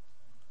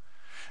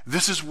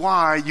 This is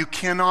why you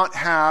cannot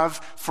have,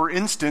 for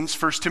instance,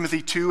 1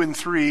 Timothy 2 and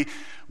 3,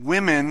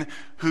 women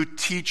who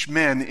teach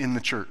men in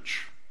the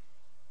church.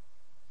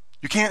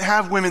 You can't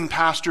have women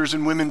pastors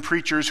and women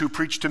preachers who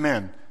preach to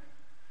men.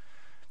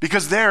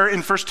 Because there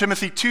in 1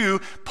 Timothy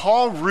 2,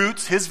 Paul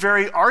roots his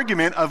very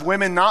argument of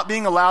women not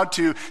being allowed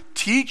to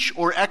teach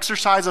or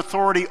exercise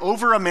authority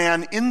over a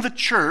man in the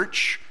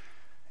church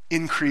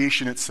in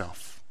creation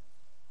itself.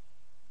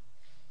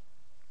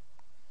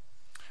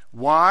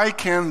 Why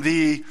can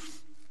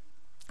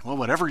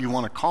whatever you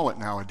want to call it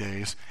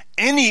nowadays,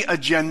 any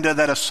agenda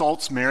that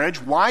assaults marriage,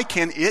 why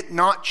can it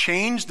not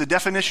change the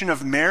definition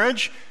of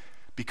marriage?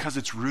 Because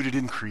it's rooted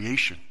in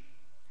creation.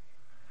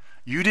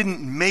 You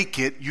didn't make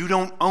it, you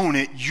don't own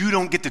it, you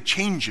don't get to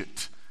change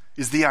it,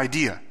 is the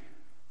idea.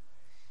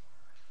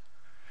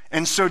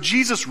 And so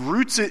Jesus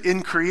roots it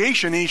in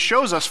creation, and he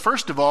shows us,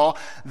 first of all,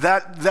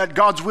 that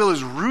God's will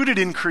is rooted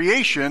in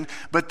creation,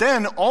 but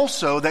then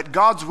also that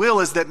God's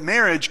will is that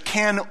marriage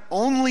can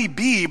only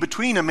be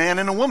between a man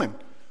and a woman.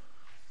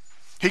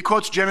 He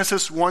quotes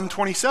Genesis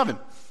 1:27.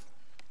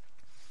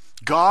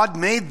 God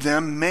made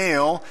them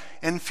male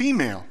and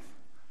female.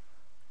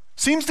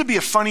 Seems to be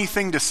a funny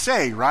thing to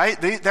say, right?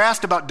 They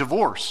asked about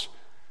divorce.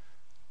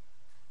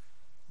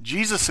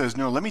 Jesus says,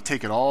 no, let me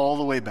take it all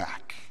the way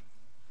back.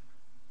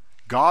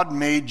 God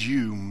made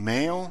you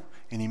male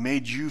and he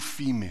made you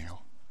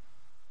female.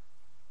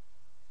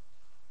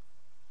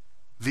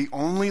 The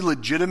only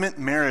legitimate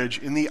marriage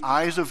in the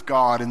eyes of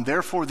God, and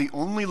therefore the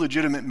only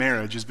legitimate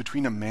marriage, is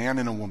between a man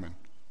and a woman.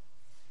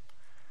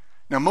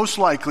 Now, most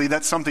likely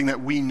that's something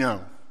that we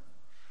know.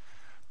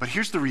 But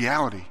here's the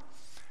reality.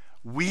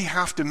 We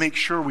have to make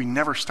sure we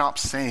never stop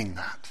saying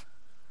that.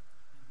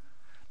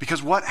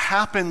 Because what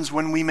happens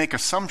when we make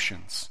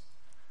assumptions?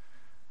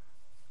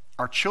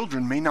 Our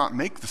children may not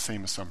make the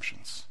same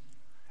assumptions.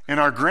 And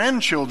our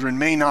grandchildren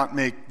may not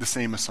make the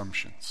same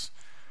assumptions.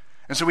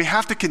 And so we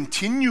have to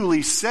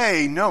continually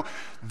say, no,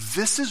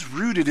 this is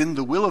rooted in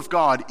the will of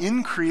God,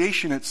 in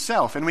creation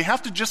itself. And we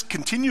have to just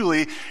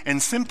continually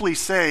and simply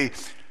say,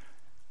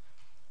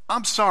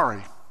 I'm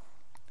sorry,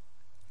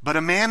 but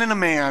a man and a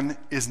man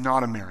is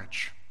not a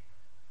marriage.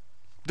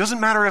 Doesn't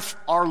matter if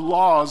our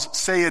laws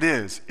say it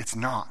is, it's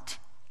not.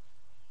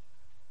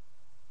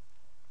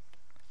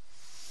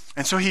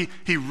 And so he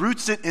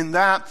roots it in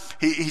that.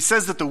 He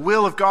says that the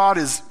will of God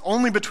is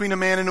only between a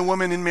man and a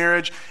woman in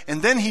marriage.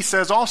 And then he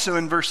says also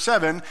in verse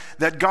 7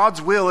 that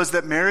God's will is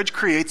that marriage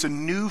creates a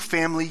new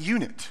family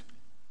unit.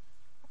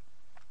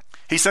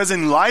 He says,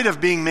 in light of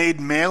being made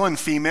male and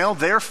female,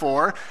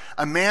 therefore,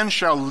 a man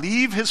shall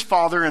leave his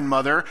father and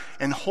mother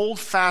and hold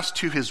fast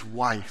to his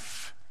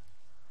wife.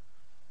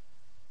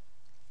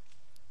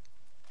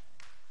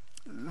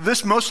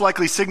 This most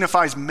likely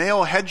signifies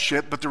male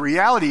headship, but the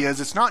reality is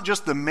it's not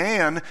just the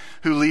man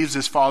who leaves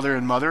his father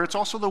and mother, it's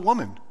also the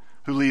woman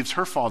who leaves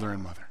her father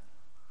and mother.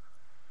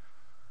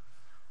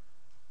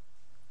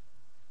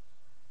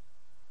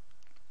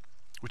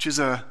 Which is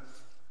a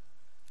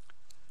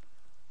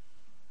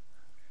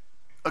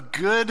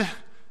good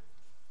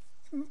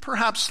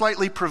perhaps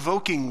slightly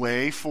provoking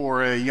way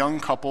for a young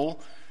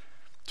couple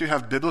to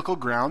have biblical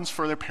grounds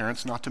for their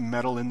parents not to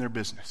meddle in their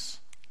business.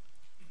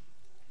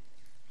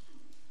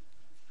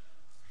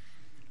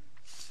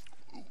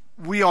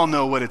 We all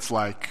know what it's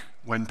like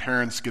when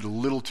parents get a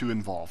little too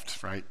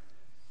involved, right?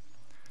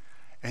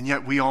 And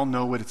yet we all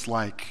know what it's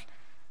like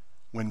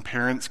when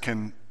parents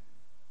can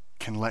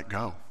let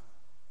go,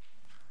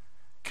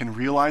 can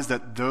realize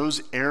that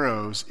those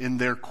arrows in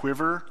their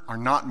quiver are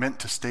not meant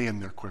to stay in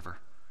their quiver.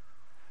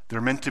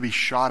 They're meant to be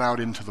shot out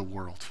into the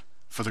world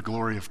for the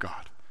glory of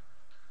God.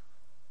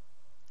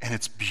 And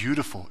it's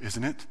beautiful,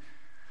 isn't it?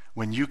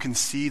 When you can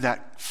see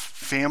that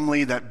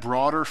family, that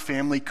broader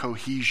family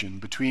cohesion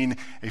between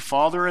a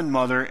father and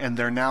mother and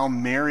their now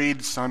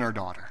married son or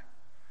daughter.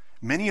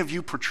 Many of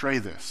you portray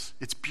this.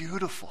 It's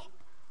beautiful.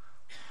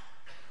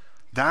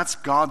 That's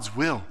God's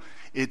will.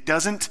 It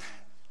doesn't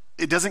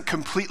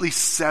completely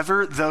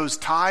sever those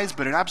ties,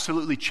 but it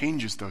absolutely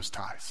changes those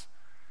ties.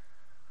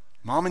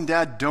 Mom and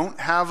dad don't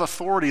have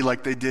authority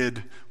like they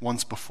did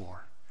once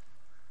before.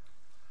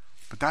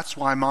 But that's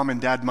why mom and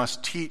dad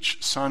must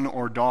teach son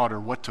or daughter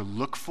what to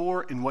look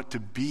for and what to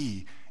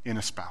be in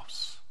a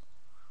spouse.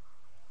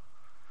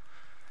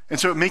 And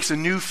so it makes a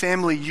new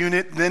family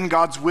unit. Then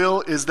God's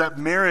will is that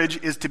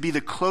marriage is to be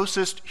the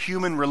closest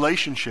human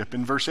relationship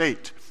in verse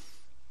 8.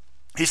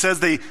 He says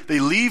they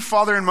leave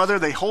father and mother,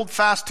 they hold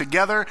fast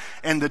together,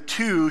 and the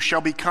two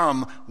shall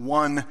become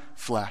one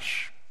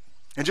flesh.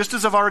 And just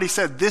as I've already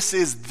said, this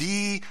is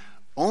the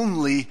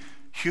only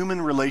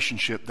human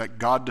relationship that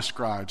God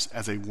describes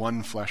as a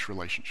one flesh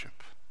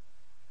relationship.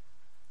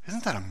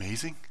 Isn't that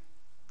amazing?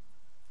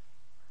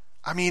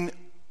 I mean,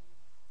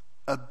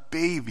 a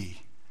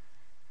baby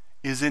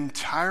is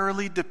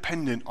entirely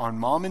dependent on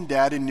mom and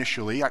dad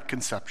initially at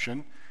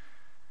conception,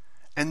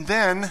 and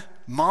then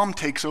mom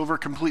takes over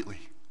completely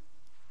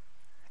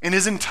and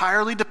is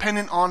entirely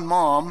dependent on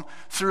mom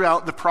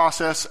throughout the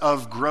process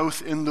of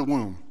growth in the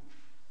womb.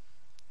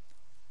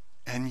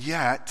 And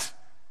yet,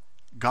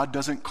 God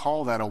doesn't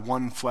call that a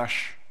one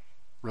flesh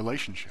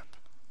relationship.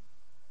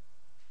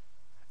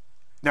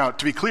 Now,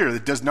 to be clear,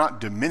 it does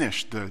not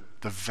diminish the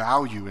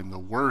value and the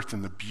worth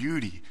and the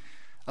beauty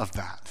of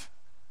that.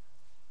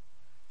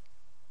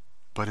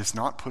 But it's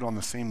not put on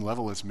the same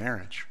level as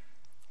marriage.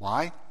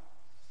 Why?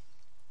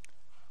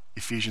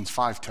 Ephesians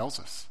 5 tells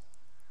us.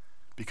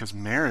 Because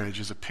marriage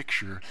is a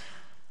picture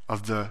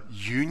of the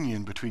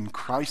union between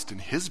Christ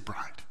and his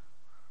bride.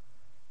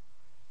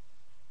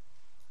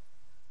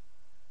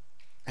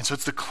 And so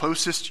it's the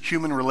closest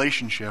human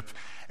relationship.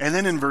 And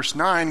then in verse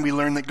 9, we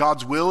learn that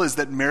God's will is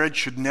that marriage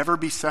should never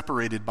be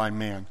separated by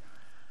man.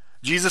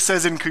 Jesus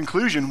says in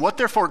conclusion, "What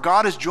therefore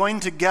God has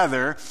joined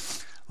together,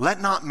 let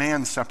not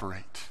man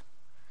separate."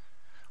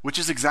 Which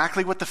is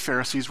exactly what the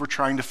Pharisees were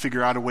trying to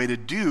figure out a way to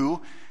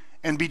do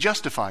and be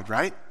justified,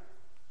 right?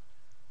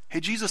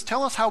 Hey, Jesus,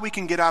 tell us how we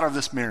can get out of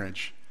this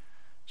marriage.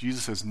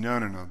 Jesus says,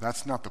 no,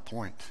 that's not the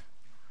point.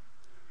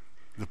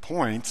 The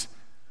point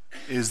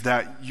is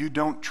that you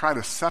don't try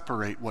to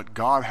separate what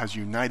God has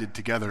united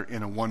together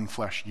in a one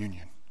flesh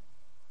union.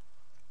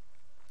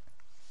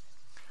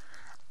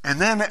 And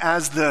then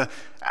as the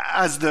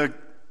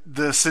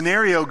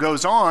scenario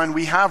goes on,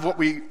 we have what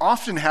we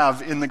often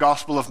have in the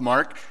Gospel of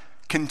Mark,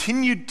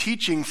 continued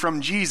teaching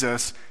from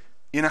Jesus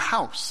in a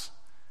house.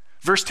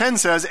 Verse 10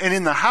 says, "And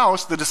in the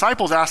house, the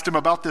disciples asked him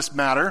about this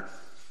matter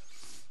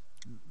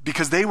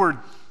because they were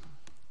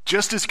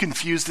just as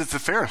confused as the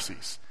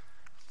Pharisees.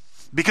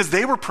 Because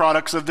they were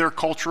products of their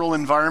cultural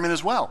environment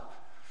as well.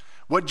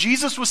 What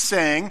Jesus was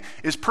saying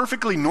is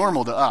perfectly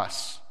normal to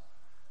us,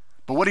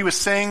 but what he was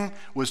saying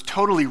was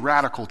totally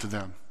radical to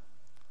them.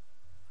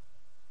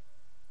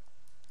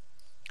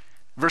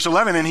 Verse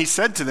 11, "And he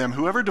said to them,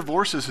 'Whoever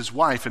divorces his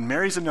wife and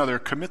marries another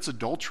commits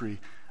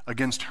adultery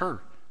against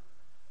her.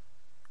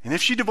 And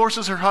if she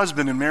divorces her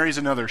husband and marries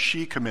another,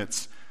 she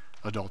commits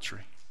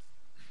adultery.'"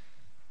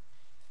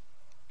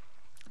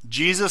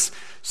 Jesus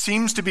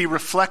seems to be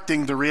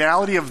reflecting the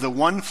reality of the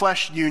one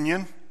flesh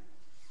union,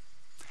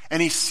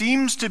 and he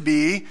seems to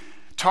be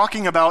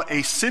talking about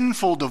a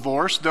sinful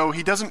divorce, though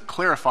he doesn't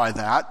clarify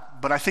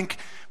that. But I think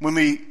when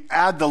we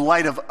add the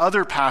light of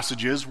other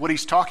passages, what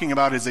he's talking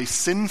about is a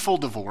sinful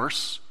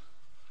divorce,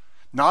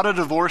 not a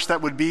divorce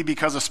that would be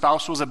because a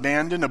spouse was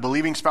abandoned, a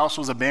believing spouse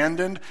was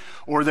abandoned,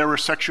 or there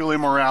was sexual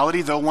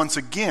immorality, though once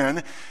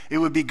again, it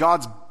would be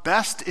God's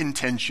best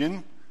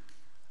intention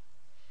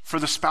for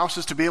the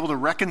spouses to be able to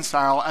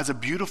reconcile as a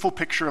beautiful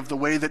picture of the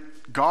way that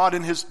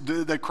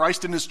that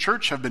Christ and his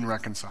church have been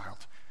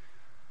reconciled.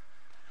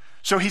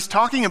 So he's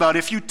talking about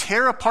if you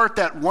tear apart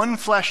that one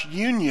flesh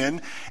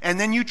union and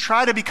then you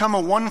try to become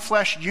a one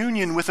flesh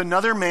union with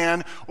another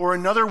man or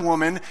another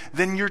woman,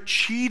 then you're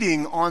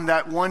cheating on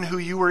that one who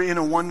you were in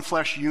a one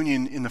flesh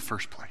union in the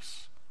first place.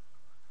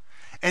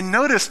 And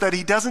notice that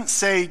he doesn't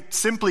say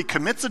simply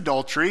commits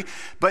adultery,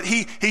 but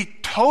he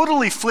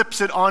totally flips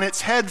it on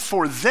its head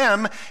for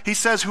them. He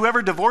says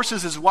whoever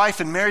divorces his wife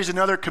and marries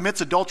another commits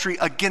adultery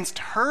against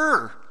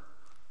her.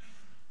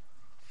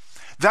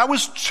 That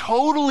was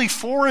totally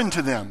foreign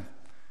to them.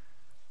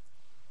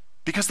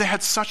 Because they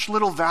had such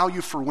little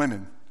value for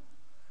women.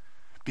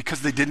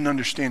 Because they didn't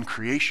understand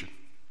creation.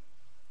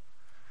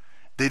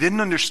 They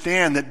didn't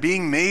understand that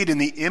being made in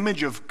the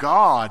image of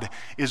God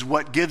is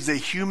what gives a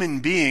human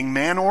being,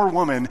 man or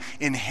woman,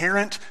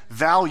 inherent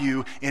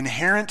value,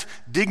 inherent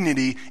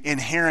dignity,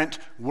 inherent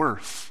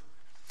worth.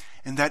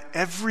 And that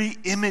every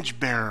image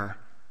bearer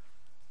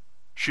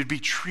should be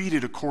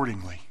treated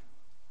accordingly.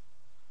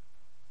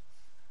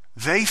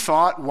 They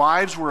thought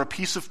wives were a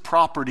piece of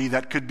property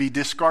that could be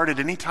discarded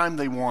anytime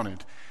they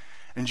wanted.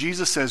 And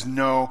Jesus says,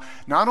 no,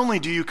 not only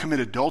do you commit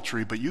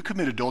adultery, but you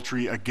commit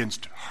adultery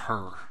against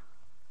her.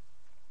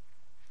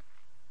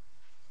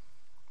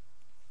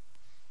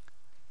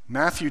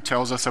 Matthew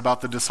tells us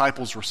about the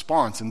disciples'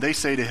 response, and they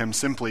say to him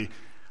simply,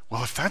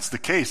 well, if that's the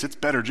case, it's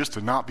better just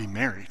to not be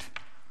married.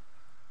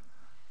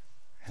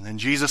 And then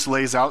Jesus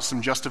lays out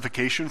some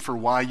justification for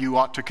why you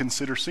ought to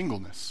consider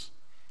singleness.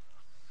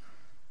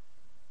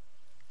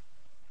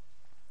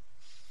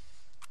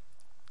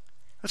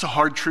 That's a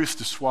hard truth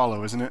to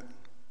swallow, isn't it?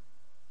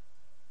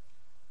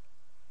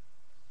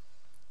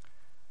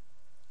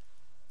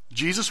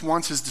 Jesus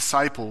wants his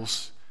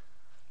disciples,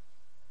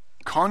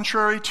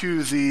 contrary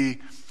to the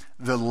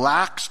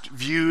laxed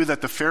view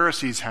that the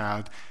Pharisees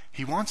had,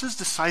 he wants his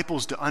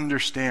disciples to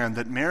understand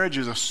that marriage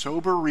is a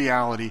sober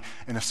reality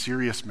and a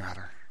serious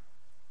matter.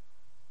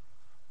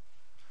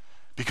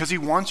 Because he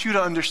wants you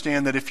to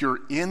understand that if you're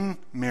in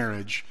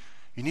marriage,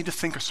 you need to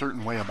think a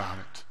certain way about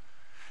it.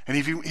 And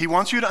he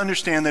wants you to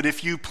understand that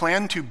if you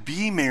plan to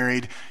be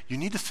married, you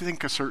need to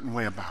think a certain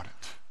way about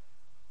it.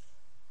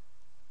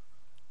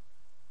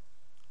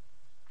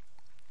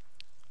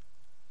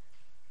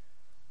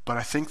 But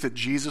I think that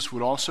Jesus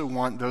would also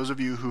want those of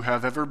you who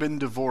have ever been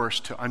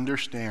divorced to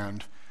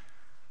understand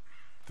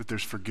that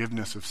there's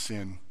forgiveness of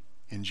sin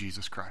in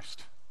Jesus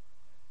Christ.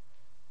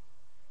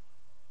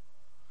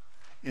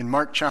 In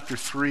Mark chapter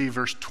 3,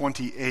 verse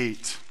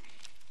 28,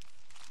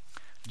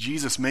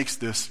 Jesus makes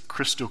this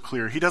crystal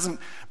clear. He doesn't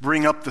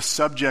bring up the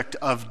subject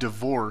of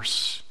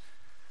divorce,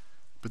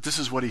 but this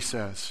is what he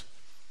says.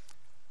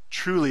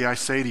 Truly I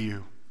say to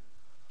you,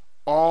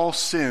 all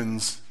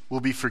sins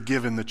will be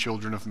forgiven the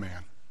children of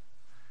man,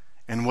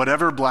 and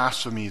whatever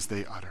blasphemies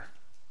they utter.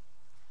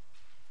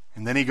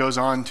 And then he goes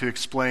on to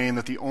explain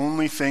that the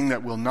only thing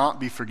that will not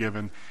be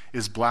forgiven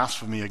is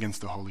blasphemy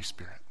against the Holy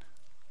Spirit.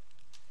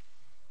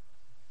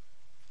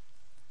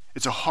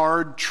 It's a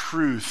hard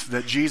truth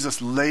that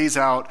Jesus lays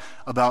out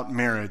about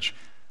marriage,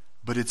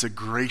 but it's a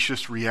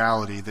gracious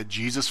reality that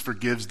Jesus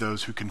forgives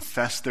those who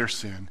confess their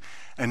sin.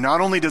 And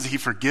not only does he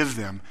forgive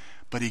them,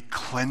 but he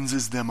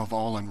cleanses them of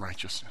all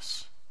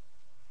unrighteousness.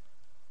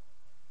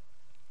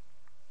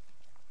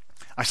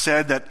 I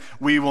said that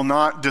we will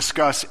not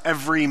discuss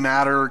every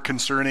matter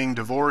concerning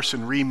divorce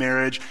and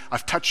remarriage.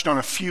 I've touched on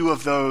a few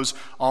of those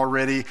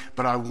already,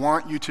 but I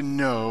want you to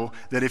know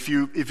that if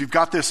you've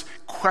got this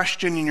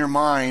question in your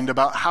mind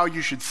about how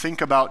you should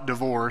think about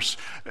divorce,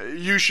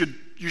 you should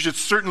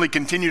certainly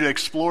continue to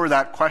explore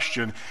that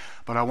question.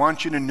 But I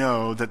want you to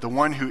know that the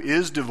one who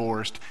is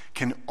divorced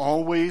can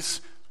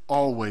always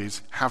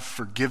have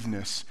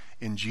forgiveness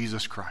in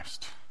Jesus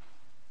Christ.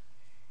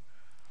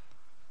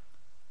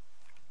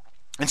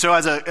 And so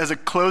as a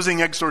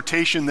closing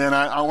exhortation then,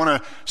 I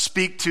want to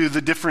speak to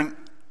the different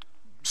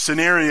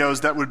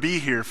scenarios that would be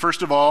here.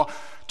 First of all,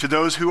 to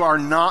those who are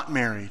not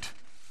married.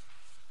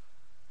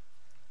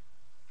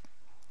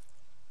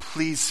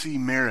 Please see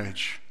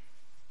marriage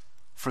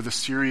for the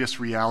serious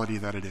reality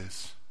that it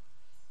is.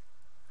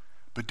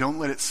 But don't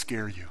let it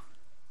scare you,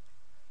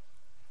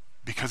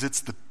 because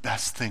it's the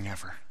best thing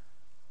ever.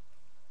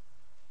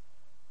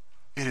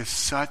 It is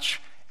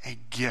such a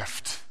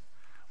gift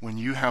when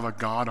you have a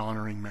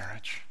God-honoring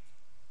marriage.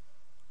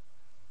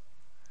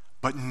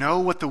 But know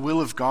what the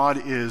will of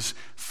God is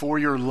for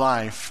your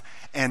life,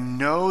 and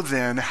know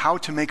then how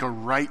to make a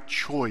right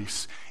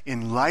choice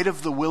in light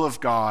of the will of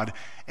God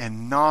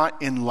and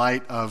not in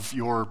light of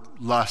your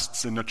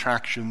lusts and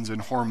attractions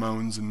and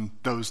hormones and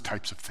those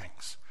types of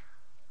things.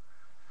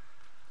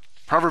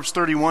 Proverbs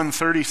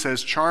 31:30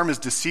 says, "Charm is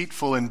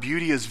deceitful and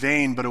beauty is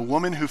vain, but a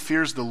woman who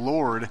fears the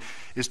Lord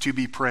is to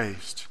be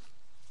praised."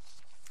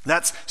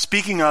 That's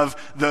speaking of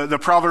the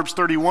Proverbs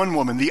 31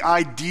 woman, the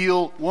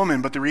ideal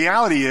woman. But the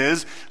reality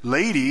is,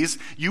 ladies,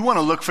 you want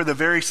to look for the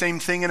very same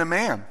thing in a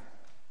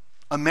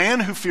man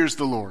who fears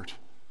the Lord.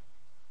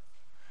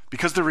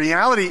 Because the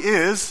reality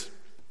is,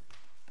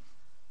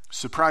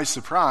 surprise,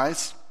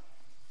 surprise,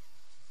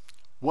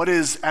 what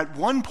is at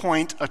one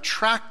point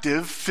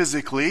attractive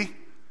physically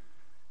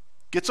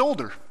gets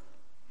older.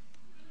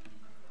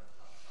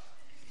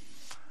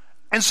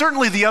 And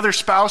certainly the other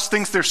spouse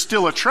thinks they're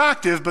still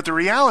attractive, but the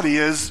reality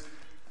is,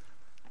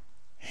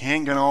 he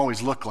ain't going to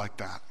always look like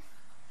that.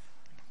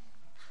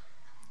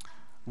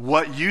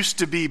 What used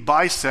to be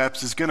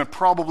biceps is going to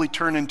probably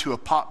turn into a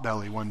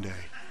potbelly one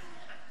day.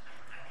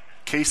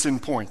 Case in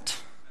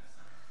point.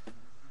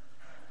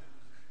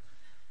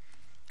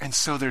 And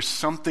so there's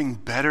something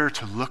better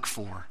to look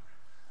for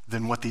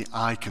than what the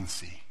eye can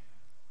see.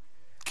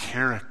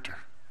 Character.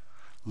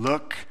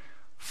 Look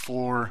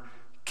for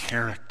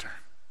character.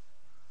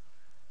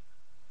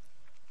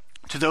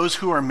 To those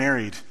who are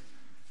married,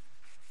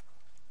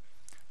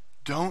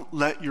 don't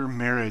let your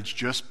marriage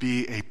just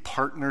be a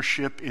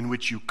partnership in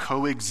which you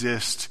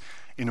coexist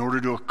in order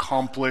to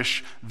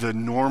accomplish the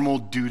normal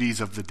duties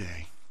of the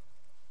day.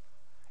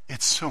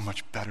 It's so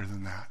much better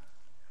than that.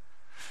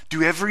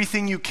 Do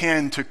everything you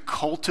can to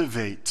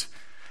cultivate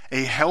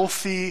a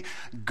healthy,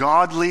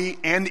 godly,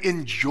 and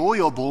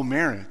enjoyable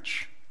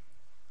marriage.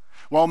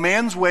 While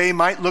man's way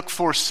might look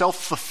for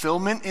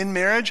self-fulfillment in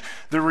marriage,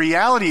 the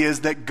reality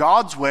is that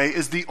God's way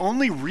is the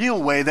only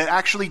real way that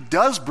actually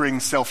does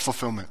bring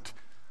self-fulfillment.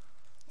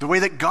 The way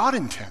that God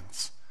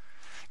intends.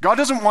 God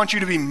doesn't want you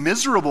to be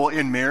miserable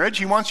in marriage.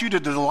 He wants you to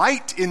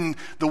delight in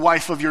the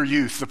wife of your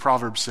youth, the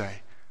Proverbs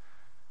say.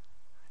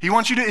 He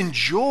wants you to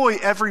enjoy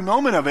every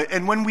moment of it.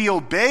 And when we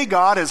obey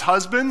God as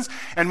husbands,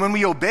 and when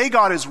we obey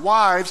God as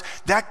wives,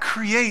 that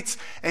creates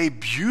a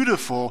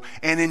beautiful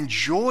and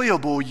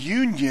enjoyable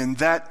union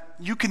that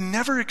you can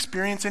never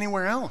experience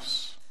anywhere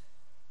else.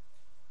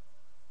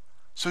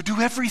 So do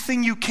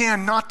everything you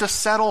can not to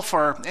settle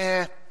for,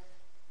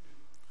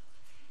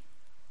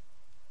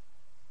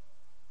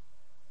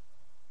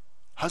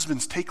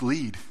 Husbands, take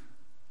lead.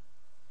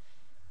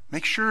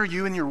 Make sure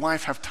you and your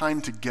wife have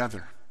time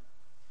together.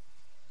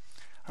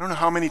 I don't know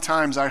how many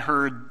times I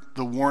heard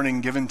the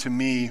warning given to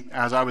me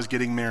as I was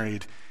getting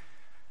married.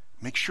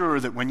 Make sure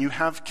that when you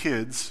have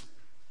kids,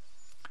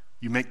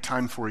 you make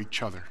time for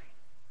each other.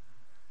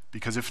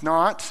 Because if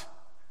not,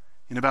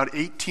 in about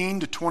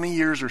 18 to 20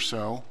 years or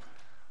so,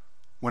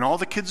 when all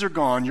the kids are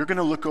gone, you're going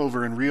to look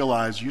over and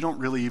realize you don't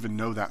really even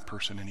know that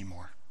person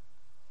anymore.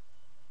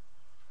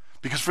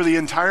 Because for the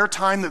entire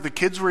time that the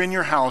kids were in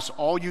your house,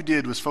 all you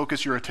did was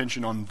focus your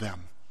attention on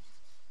them.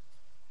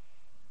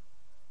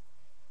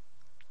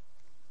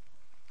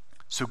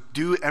 So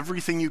do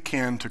everything you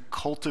can to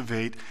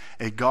cultivate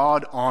a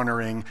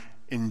God-honoring,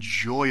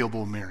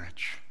 enjoyable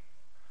marriage.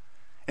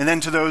 And then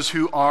to those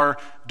who are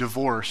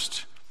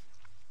divorced,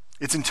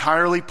 it's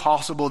entirely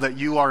possible that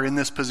you are in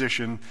this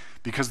position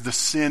because of the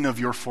sin of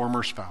your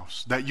former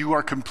spouse, that you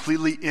are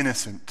completely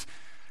innocent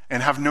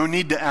and have no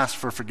need to ask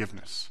for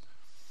forgiveness.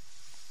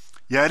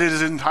 Yet it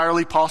is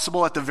entirely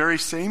possible at the very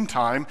same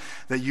time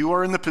that you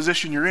are in the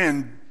position you're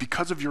in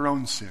because of your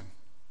own sin.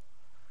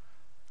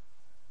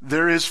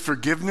 There is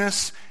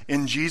forgiveness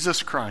in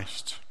Jesus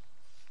Christ.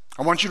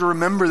 I want you to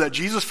remember that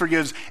Jesus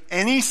forgives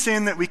any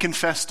sin that we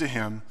confess to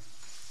him.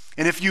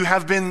 And if you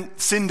have been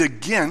sinned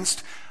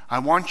against, I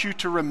want you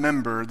to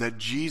remember that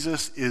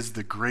Jesus is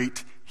the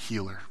great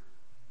healer.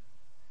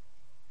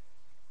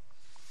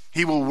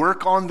 He will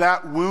work on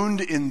that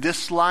wound in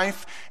this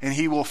life, and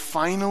he will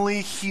finally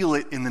heal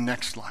it in the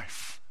next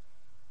life.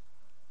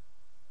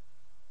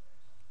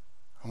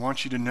 I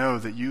want you to know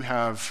that you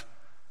have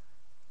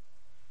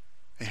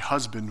a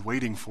husband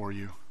waiting for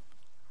you.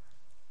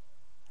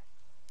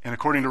 And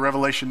according to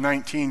Revelation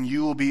 19,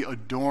 you will be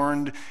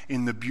adorned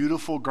in the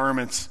beautiful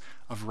garments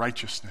of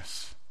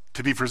righteousness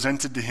to be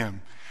presented to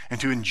him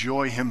and to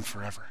enjoy him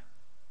forever.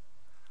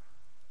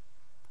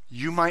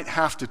 You might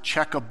have to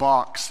check a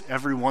box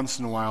every once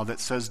in a while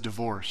that says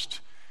divorced.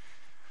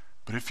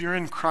 But if you're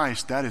in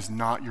Christ, that is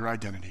not your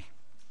identity.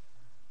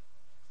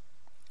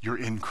 You're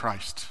in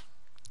Christ.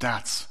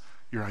 That's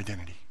your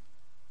identity.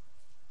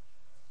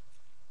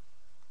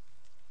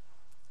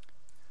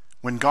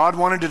 When God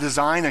wanted to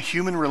design a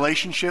human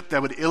relationship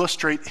that would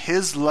illustrate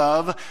his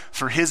love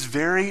for his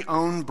very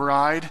own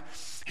bride,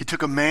 he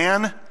took a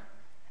man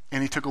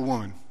and he took a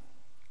woman.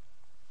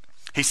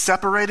 He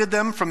separated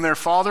them from their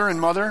father and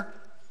mother,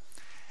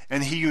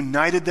 and he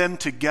united them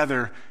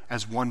together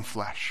as one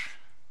flesh.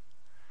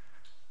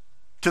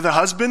 To the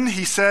husband,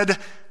 he said,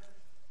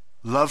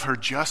 love her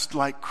just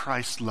like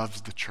Christ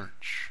loves the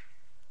church.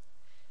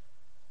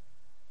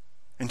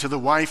 And to the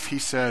wife, he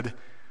said,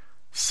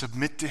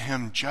 submit to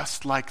him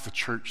just like the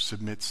church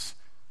submits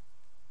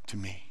to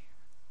me.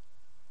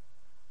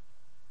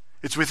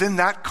 It's within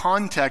that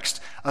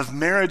context of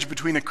marriage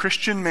between a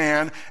Christian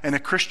man and a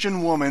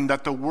Christian woman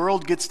that the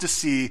world gets to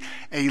see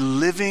a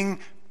living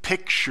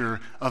picture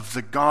of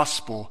the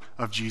gospel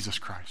of Jesus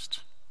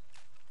Christ.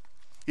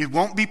 It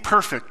won't be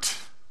perfect,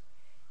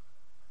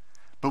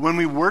 but when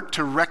we work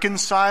to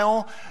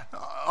reconcile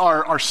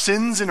our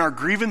sins and our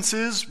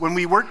grievances, when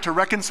we work to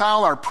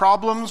reconcile our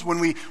problems, when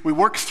we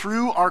work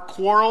through our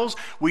quarrels,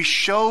 we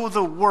show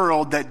the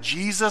world that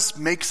Jesus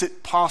makes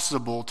it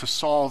possible to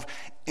solve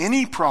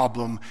any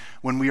problem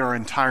when we are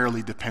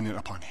entirely dependent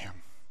upon him.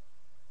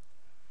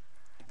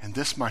 And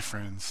this, my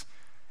friends,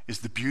 is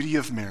the beauty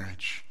of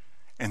marriage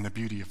and the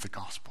beauty of the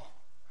gospel.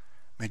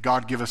 May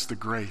God give us the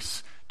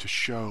grace to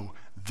show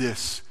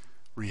this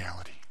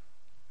reality.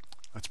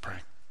 Let's pray.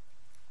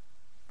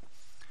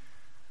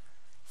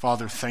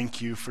 Father,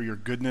 thank you for your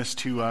goodness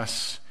to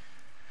us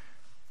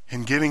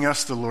in giving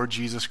us the Lord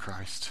Jesus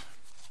Christ.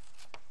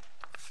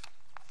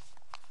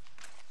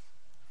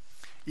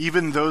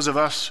 Even those of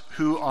us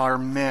who are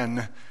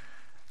men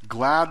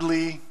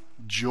gladly,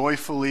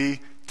 joyfully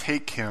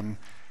take him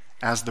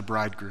as the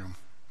bridegroom.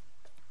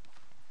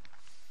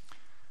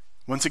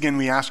 Once again,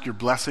 we ask your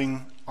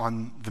blessing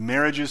on the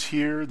marriages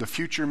here, the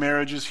future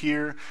marriages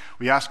here.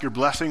 We ask your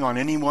blessing on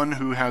anyone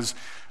who has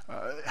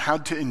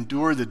had to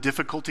endure the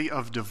difficulty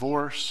of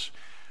divorce.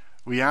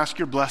 We ask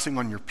your blessing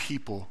on your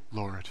people,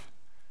 Lord,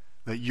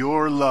 that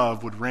your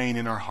love would reign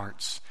in our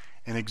hearts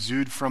and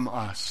exude from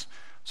us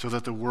so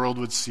that the world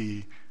would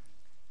see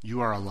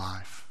you are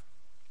alive.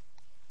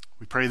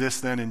 We pray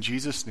this then in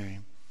Jesus'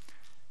 name.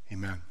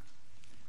 Amen.